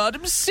that God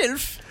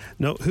himself.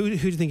 No, who do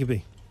you think it'd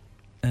be?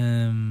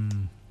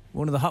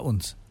 One of the hot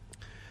ones.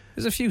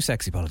 There's a few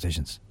sexy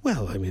politicians.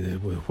 Well, I mean,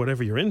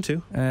 whatever you're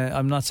into.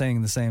 I'm not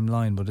saying the same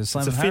line, but it's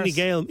Simon Harris. Fine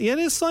Gael. Yeah, it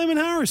is Simon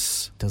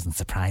Harris. Doesn't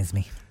surprise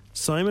me.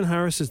 Simon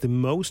Harris is the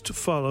most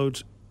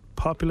followed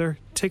popular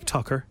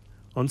TikToker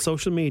on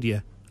social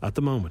media, at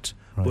the moment.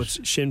 Right. But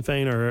Sinn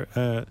Féin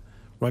are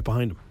right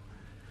behind him.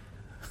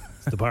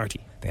 It's the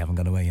party. They haven't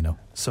gone away, you know.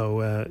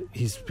 So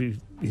he's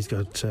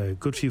got a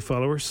good few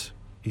followers.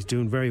 He's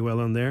doing very well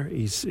on there.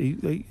 He's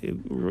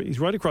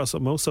right across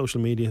most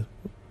social media.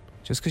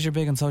 Just because you're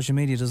big on social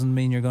media doesn't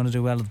mean you're going to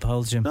do well at the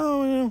polls, Jim.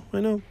 No,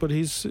 I know, but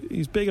he's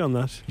big on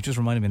that. You just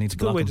reminded me I need to It's a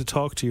good block way him. to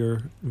talk to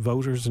your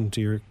voters and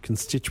to your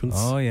constituents.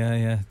 Oh,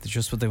 yeah. That's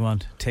just what they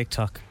want.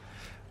 TikTok.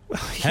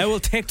 How will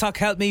TikTok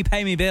help me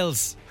pay me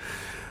bills?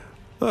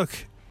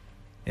 Look.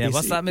 Yeah,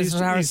 what's that, Mr.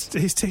 Harris?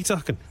 He's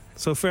TikToking,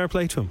 so fair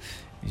play to him.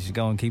 You should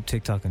go and keep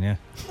TikToking, yeah.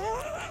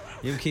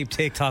 You keep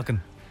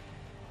TikToking.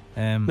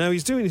 Now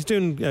he's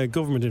doing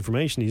government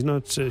information. He's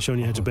not showing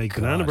you how to bake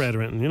banana bread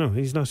or anything. You know,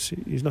 he's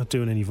not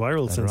doing any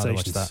viral I'd rather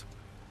watch sensations. that.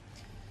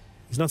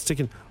 He's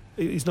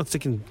not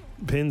sticking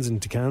pins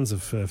into cans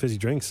of fizzy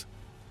drinks.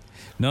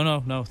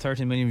 No.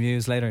 13 million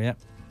views later, yeah.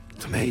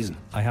 It's amazing.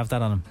 I have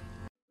that on him.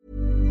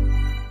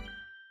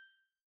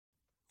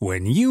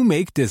 When you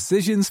make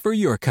decisions for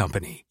your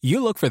company,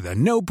 you look for the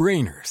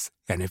no-brainers.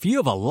 And if you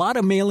have a lot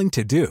of mailing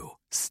to do,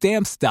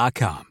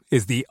 Stamps.com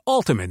is the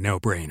ultimate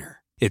no-brainer.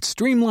 It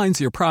streamlines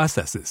your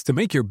processes to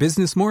make your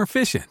business more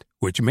efficient,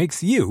 which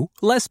makes you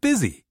less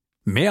busy.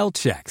 Mail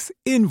checks,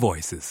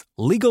 invoices,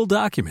 legal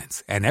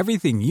documents, and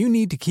everything you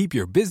need to keep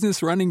your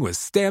business running with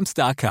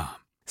Stamps.com.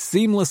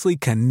 Seamlessly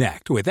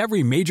connect with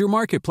every major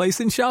marketplace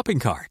and shopping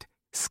cart.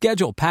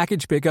 Schedule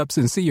package pickups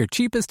and see your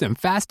cheapest and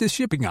fastest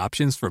shipping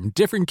options from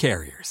different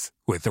carriers,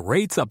 with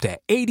rates up to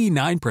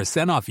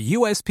 89% off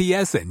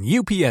USPS and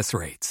UPS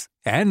rates.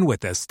 And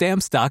with the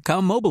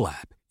Stamps.com mobile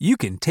app, you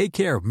can take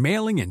care of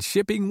mailing and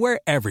shipping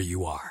wherever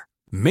you are.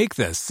 Make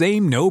the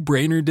same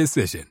no-brainer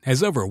decision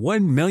as over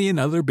 1 million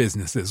other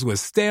businesses with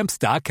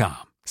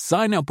Stamps.com.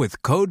 Sign up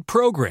with code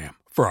PROGRAM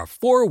for a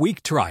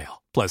 4-week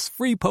trial, plus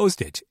free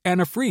postage and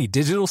a free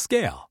digital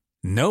scale.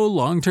 No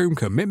long-term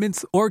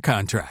commitments or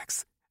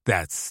contracts.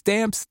 That's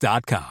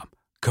Stamps.com.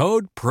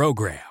 Code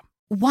PROGRAM.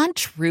 Want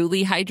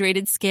truly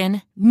hydrated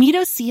skin? Meet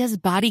Osea's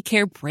Body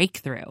Care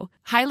Breakthrough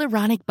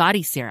Hyaluronic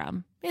Body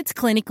Serum. It's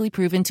clinically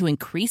proven to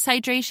increase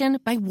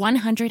hydration by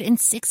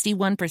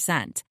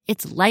 161%.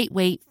 It's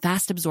lightweight,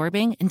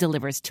 fast-absorbing, and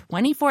delivers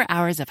 24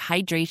 hours of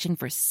hydration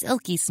for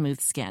silky smooth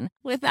skin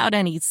without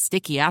any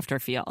sticky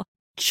afterfeel.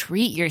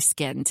 Treat your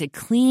skin to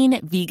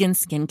clean, vegan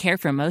skincare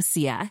from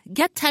Osea.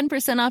 Get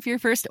 10% off your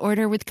first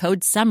order with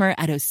code SUMMER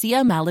at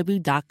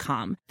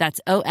OseaMalibu.com.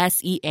 That's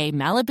OSEA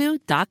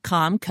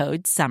Malibu.com,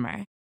 code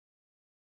SUMMER.